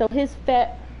 So his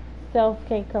fat self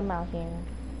can't come out here,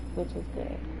 which is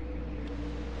good.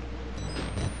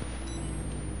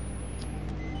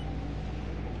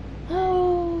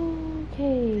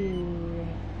 Okay.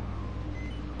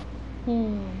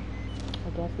 I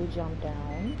guess we jump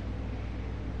down.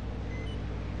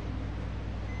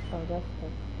 Oh, that's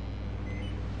good.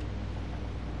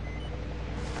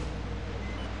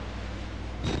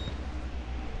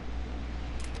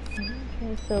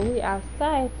 Okay, so we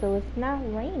outside, so it's not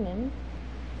raining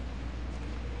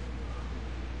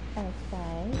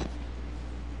outside.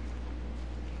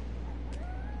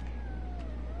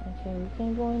 Okay, we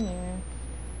can go in there.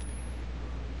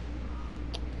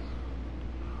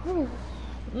 Whew.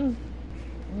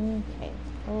 Okay.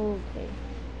 Okay.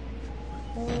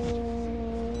 Oh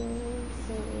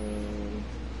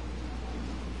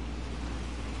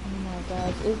my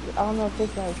gosh. I don't know if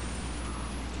it's like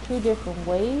two different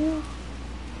ways.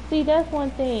 See, that's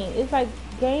one thing. It's like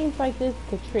games like this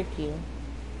could trick you.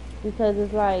 Because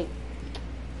it's like,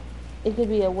 it could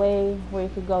be a way where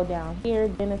it could go down here.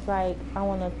 Then it's like, I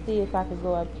want to see if I could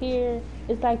go up here.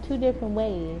 It's like two different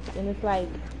ways. And it's like,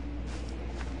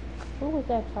 who was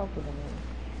that talking to me?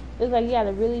 It's like you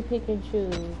gotta really pick and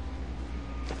choose.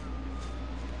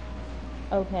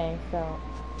 Okay, so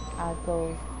I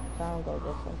don't go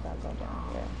this way, so I go down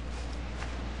here.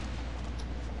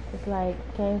 It's like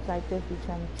games like this be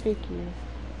trying to trick you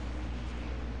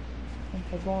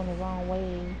into going the wrong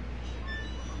way.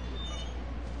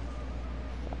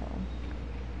 So,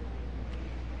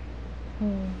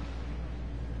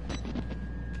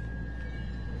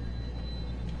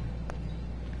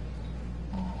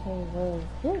 Okay, where is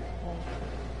this place?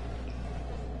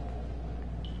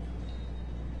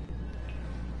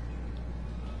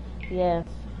 Yes,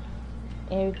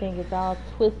 everything is all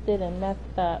twisted and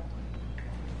messed up.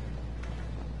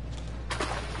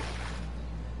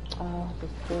 Oh, the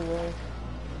sewers.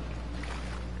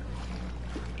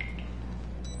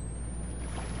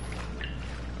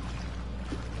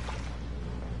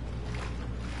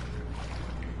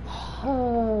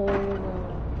 Oh,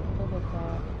 look at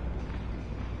that.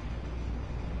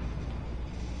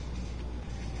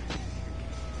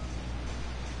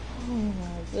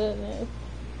 my goodness.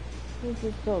 This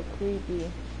is so creepy.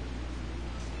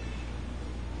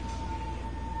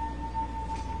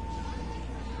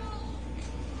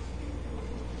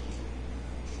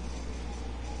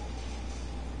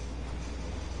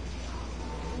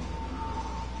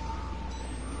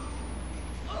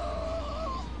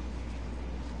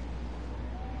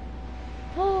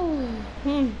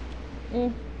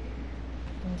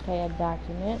 Okay, a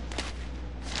document.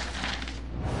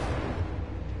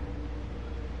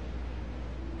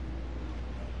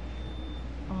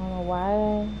 I don't know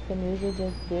why the music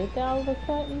just did that all of a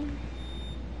sudden.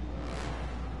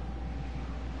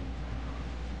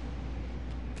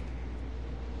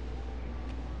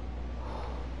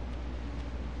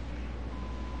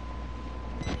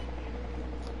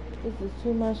 This is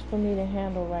too much for me to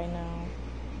handle right now.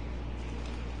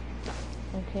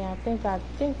 Okay, I think I'll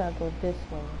go this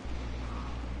way.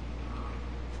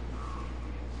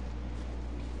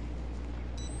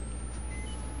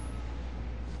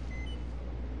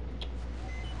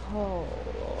 Oh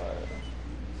Lord.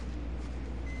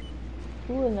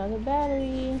 Ooh, another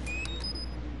battery.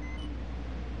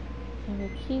 And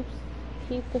it keep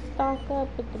the stock up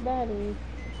with the batteries.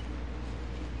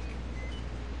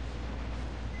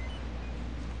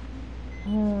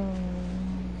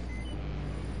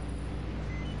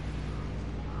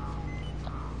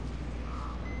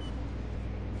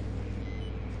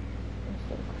 It's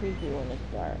so creepy when it's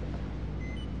dark.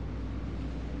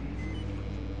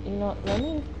 You know, let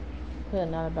me put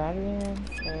another battery in,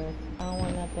 because I don't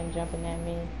want nothing jumping at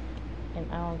me,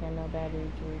 and I don't got no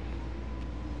battery juice.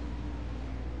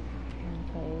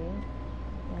 Okay,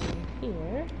 and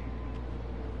here.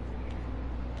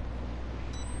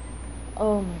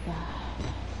 Oh my God.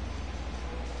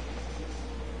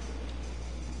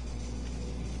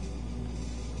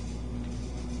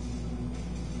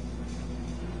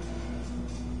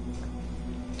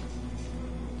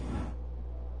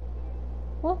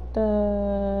 What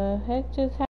the heck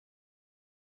just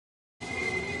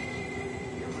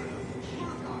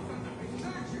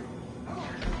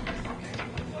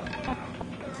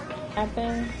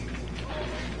happened?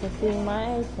 To see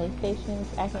my PlayStation's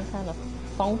acting kind of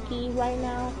funky right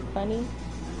now, funny,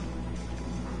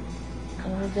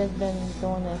 and it's just been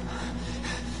doing this.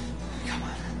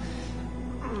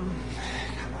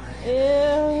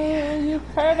 Ew, you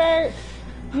pervert!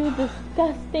 You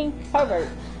disgusting pervert!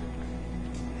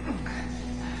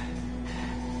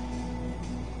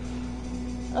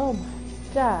 Oh my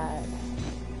God!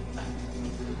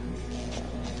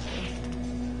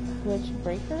 Switch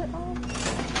breaker on?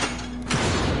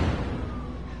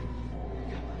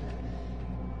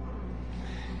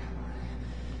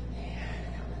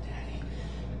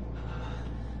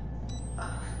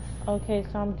 Okay,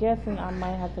 so I'm guessing I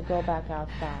might have to go back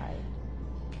outside.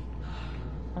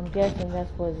 I'm guessing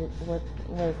that's what it's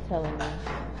telling me.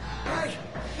 Hey!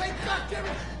 Hey,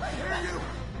 goddammit! I hear you!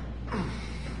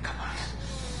 Come on.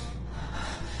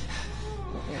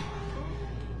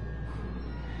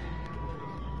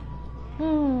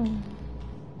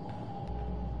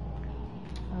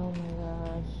 Oh my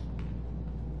gosh.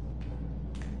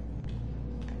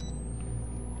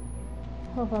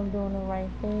 Hope I'm doing the right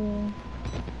thing.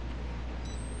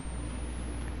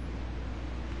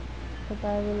 Because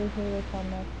I really hate if I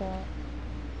mess up.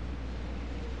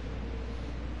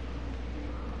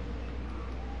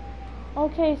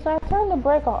 Okay, so I turned the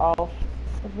breaker off.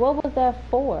 What was that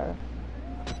for?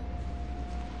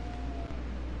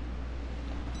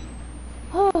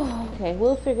 Okay,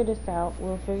 we'll figure this out.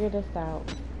 We can figure this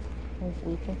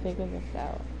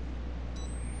out.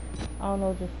 I don't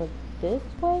know if it's for this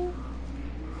way?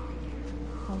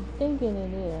 I'm thinking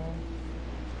it is.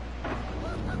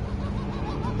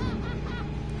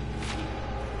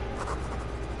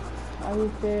 Are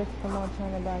you serious? Come on,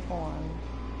 turn it back on.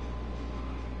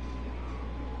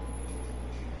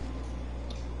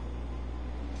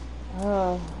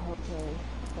 Oh, okay.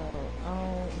 So,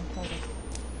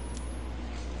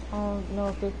 I don't know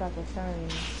if it's like a turn.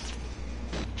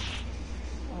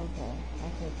 Okay, I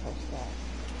can push that.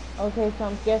 Okay, so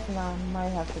I'm guessing I might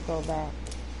have to go back.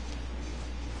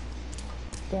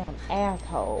 Damn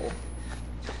asshole.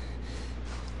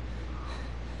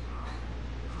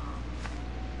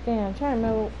 Damn, I'm trying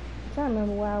to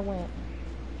remember where I went.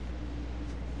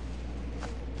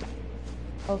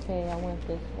 Okay, I went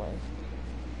this way.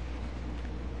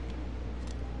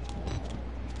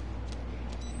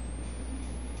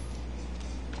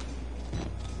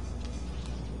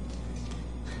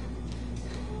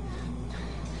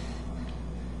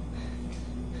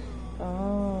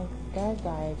 Oh, that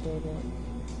guy did it.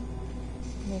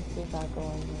 Let me see if I go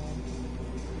in here.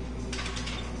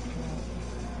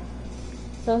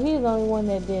 So he's the only one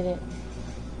that did it.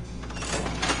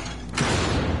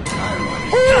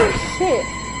 Oh shit!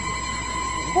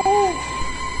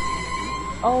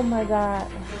 Oh my god.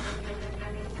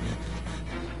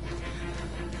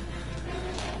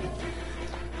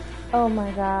 Oh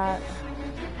my god.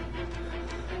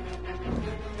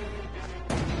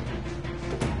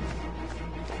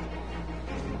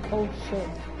 Oh shit.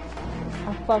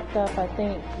 I fucked up, I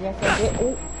think. Yes, I did.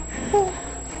 Ooh. Oh.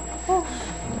 Oh.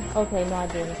 Okay, no, I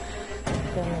didn't.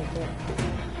 Still make it.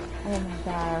 Oh my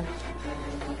gosh.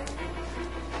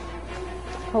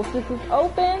 Hope this is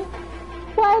open.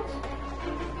 What?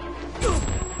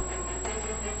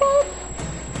 What?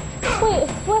 Wait,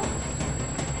 what?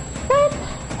 What?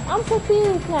 I'm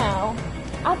confused now.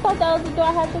 I thought that was the door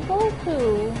I had to go to.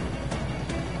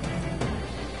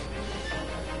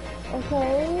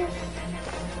 Okay.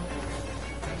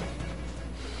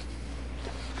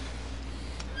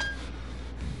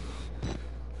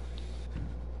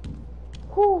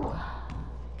 Whew.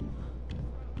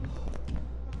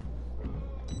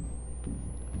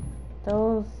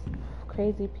 Those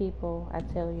crazy people, I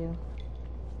tell you.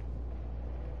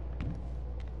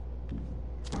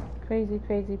 Crazy,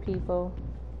 crazy people.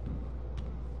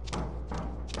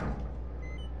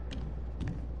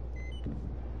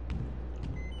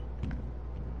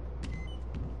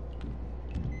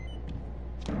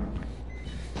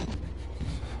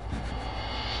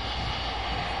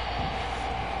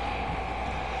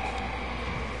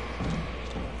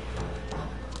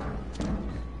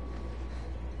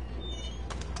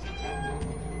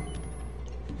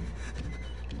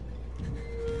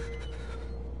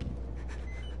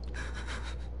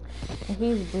 And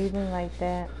he's breathing like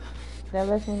that. That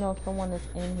lets me know someone is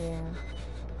in here.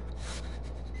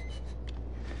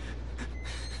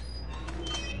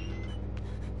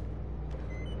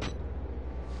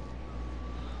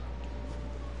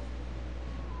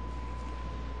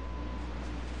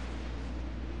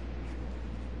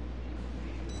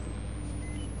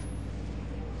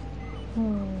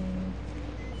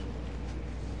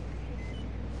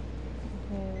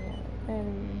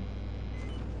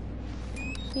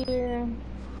 Here.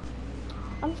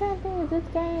 I'm trying to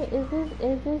think,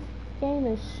 is this game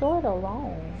is short or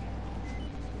long?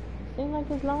 Seems like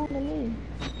it's long to me.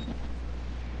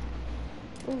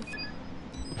 Ooh.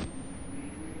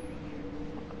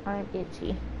 I'm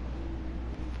itchy.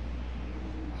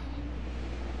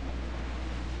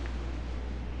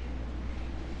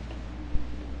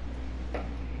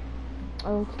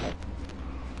 Okay.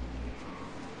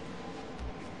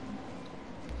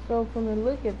 So from the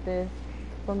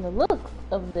looks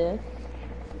of this,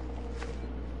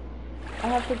 I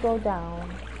have to go down.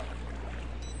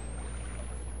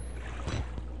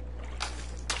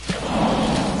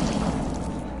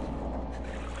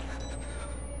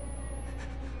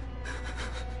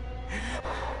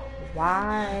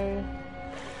 Why?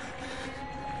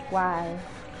 Why?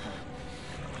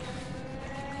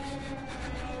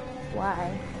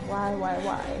 Why?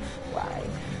 Why?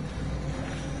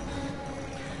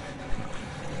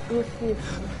 Excuse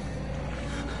me.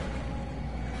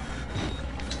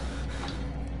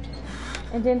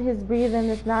 And then his breathing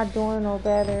is not doing no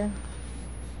better.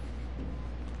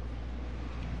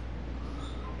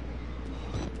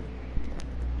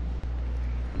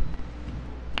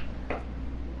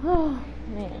 Oh,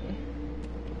 man.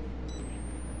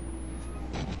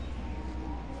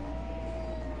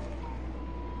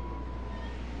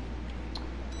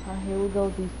 Oh, here we go.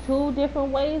 These two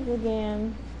different ways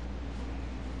again.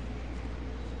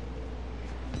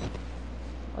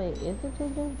 Wait, is it two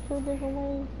different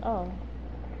ways? Oh.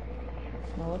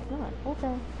 No, it's not.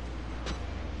 Okay.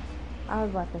 I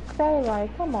was about to say,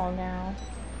 like, come on now.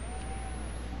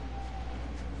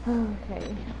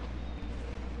 Okay.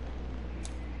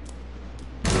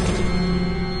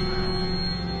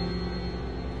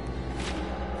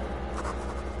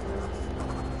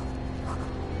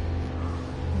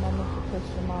 I'm going to push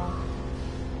them off.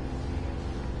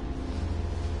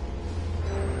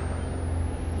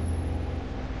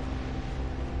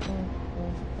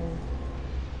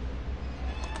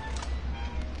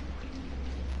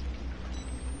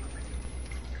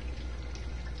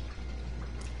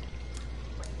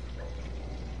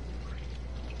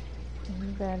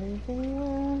 Batteries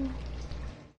anywhere?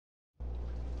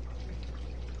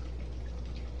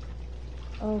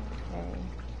 Okay.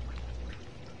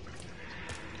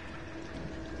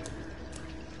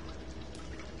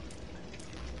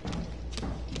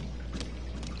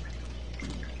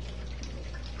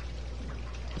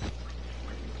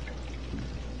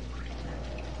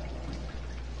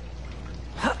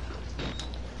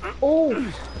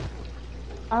 Oh!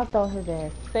 I thought his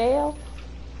ass fell.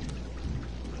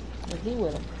 But he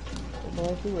would have. The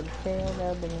boys, he would have sailed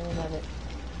up and none of it.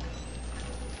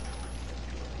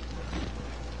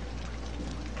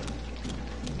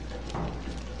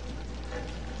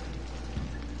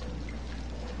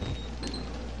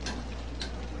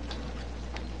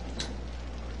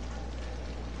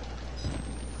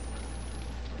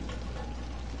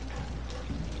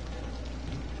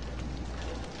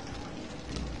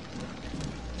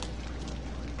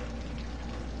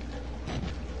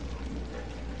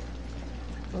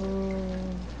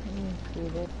 Let me see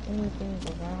if there's anything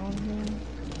around here.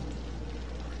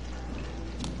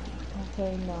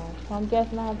 Okay, no. So I'm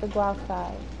guessing I have to go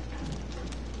outside.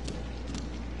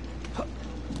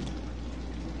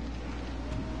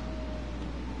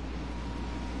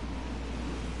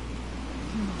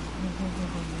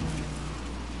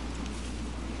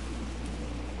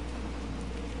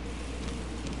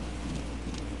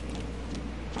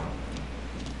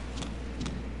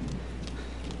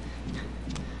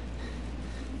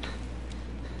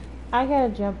 I gotta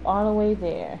jump all the way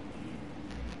there.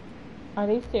 Are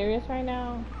they serious right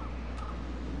now?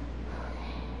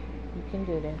 You can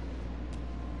do this.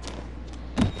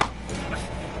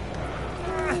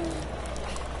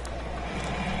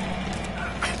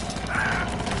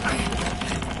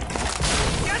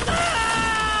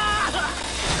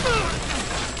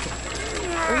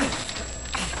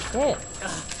 Shit.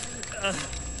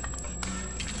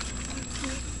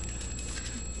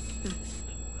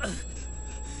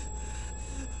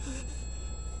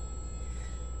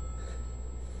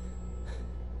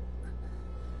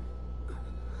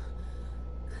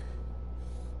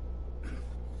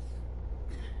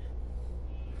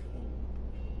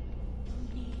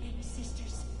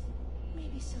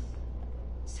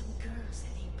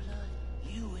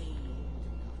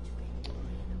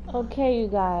 Okay, you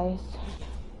guys,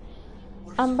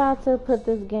 I'm about to put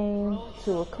this game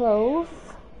to a close.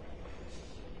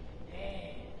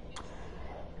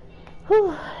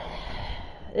 Whew.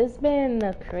 It's been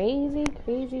a crazy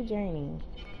journey.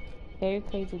 Very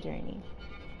crazy journey.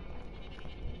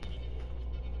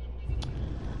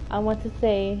 I want to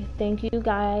say thank you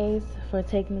guys for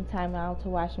taking the time out to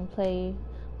watch and play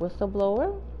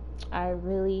Whistleblower. I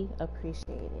really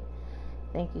appreciate it.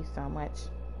 Thank you so much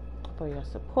for your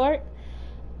support.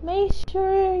 Make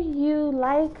sure you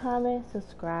like, comment,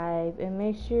 subscribe, and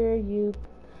make sure you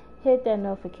hit that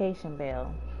notification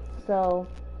bell. So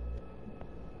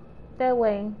that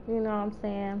way, you know what I'm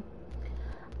saying,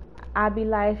 I'll be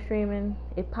live streaming,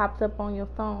 it pops up on your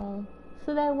phone.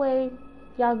 So that way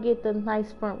y'all get the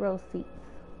nice front row seats.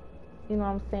 You know what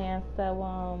I'm saying?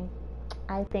 So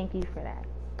I thank you for that.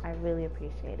 I really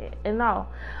appreciate it. And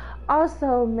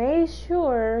also make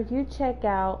sure you check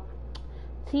out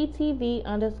TTV__Barris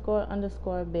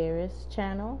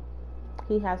channel.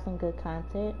 He has some good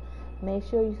content. Make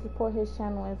sure you support his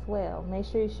channel as well. Make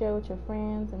sure you share with your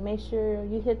friends, and make sure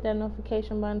you hit that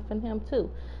notification button for him too,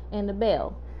 and the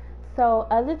bell. So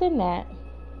other than that,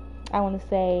 I want to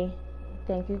say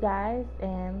thank you guys,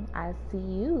 and I see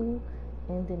you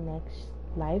in the next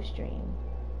live stream.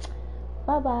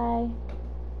 Bye bye.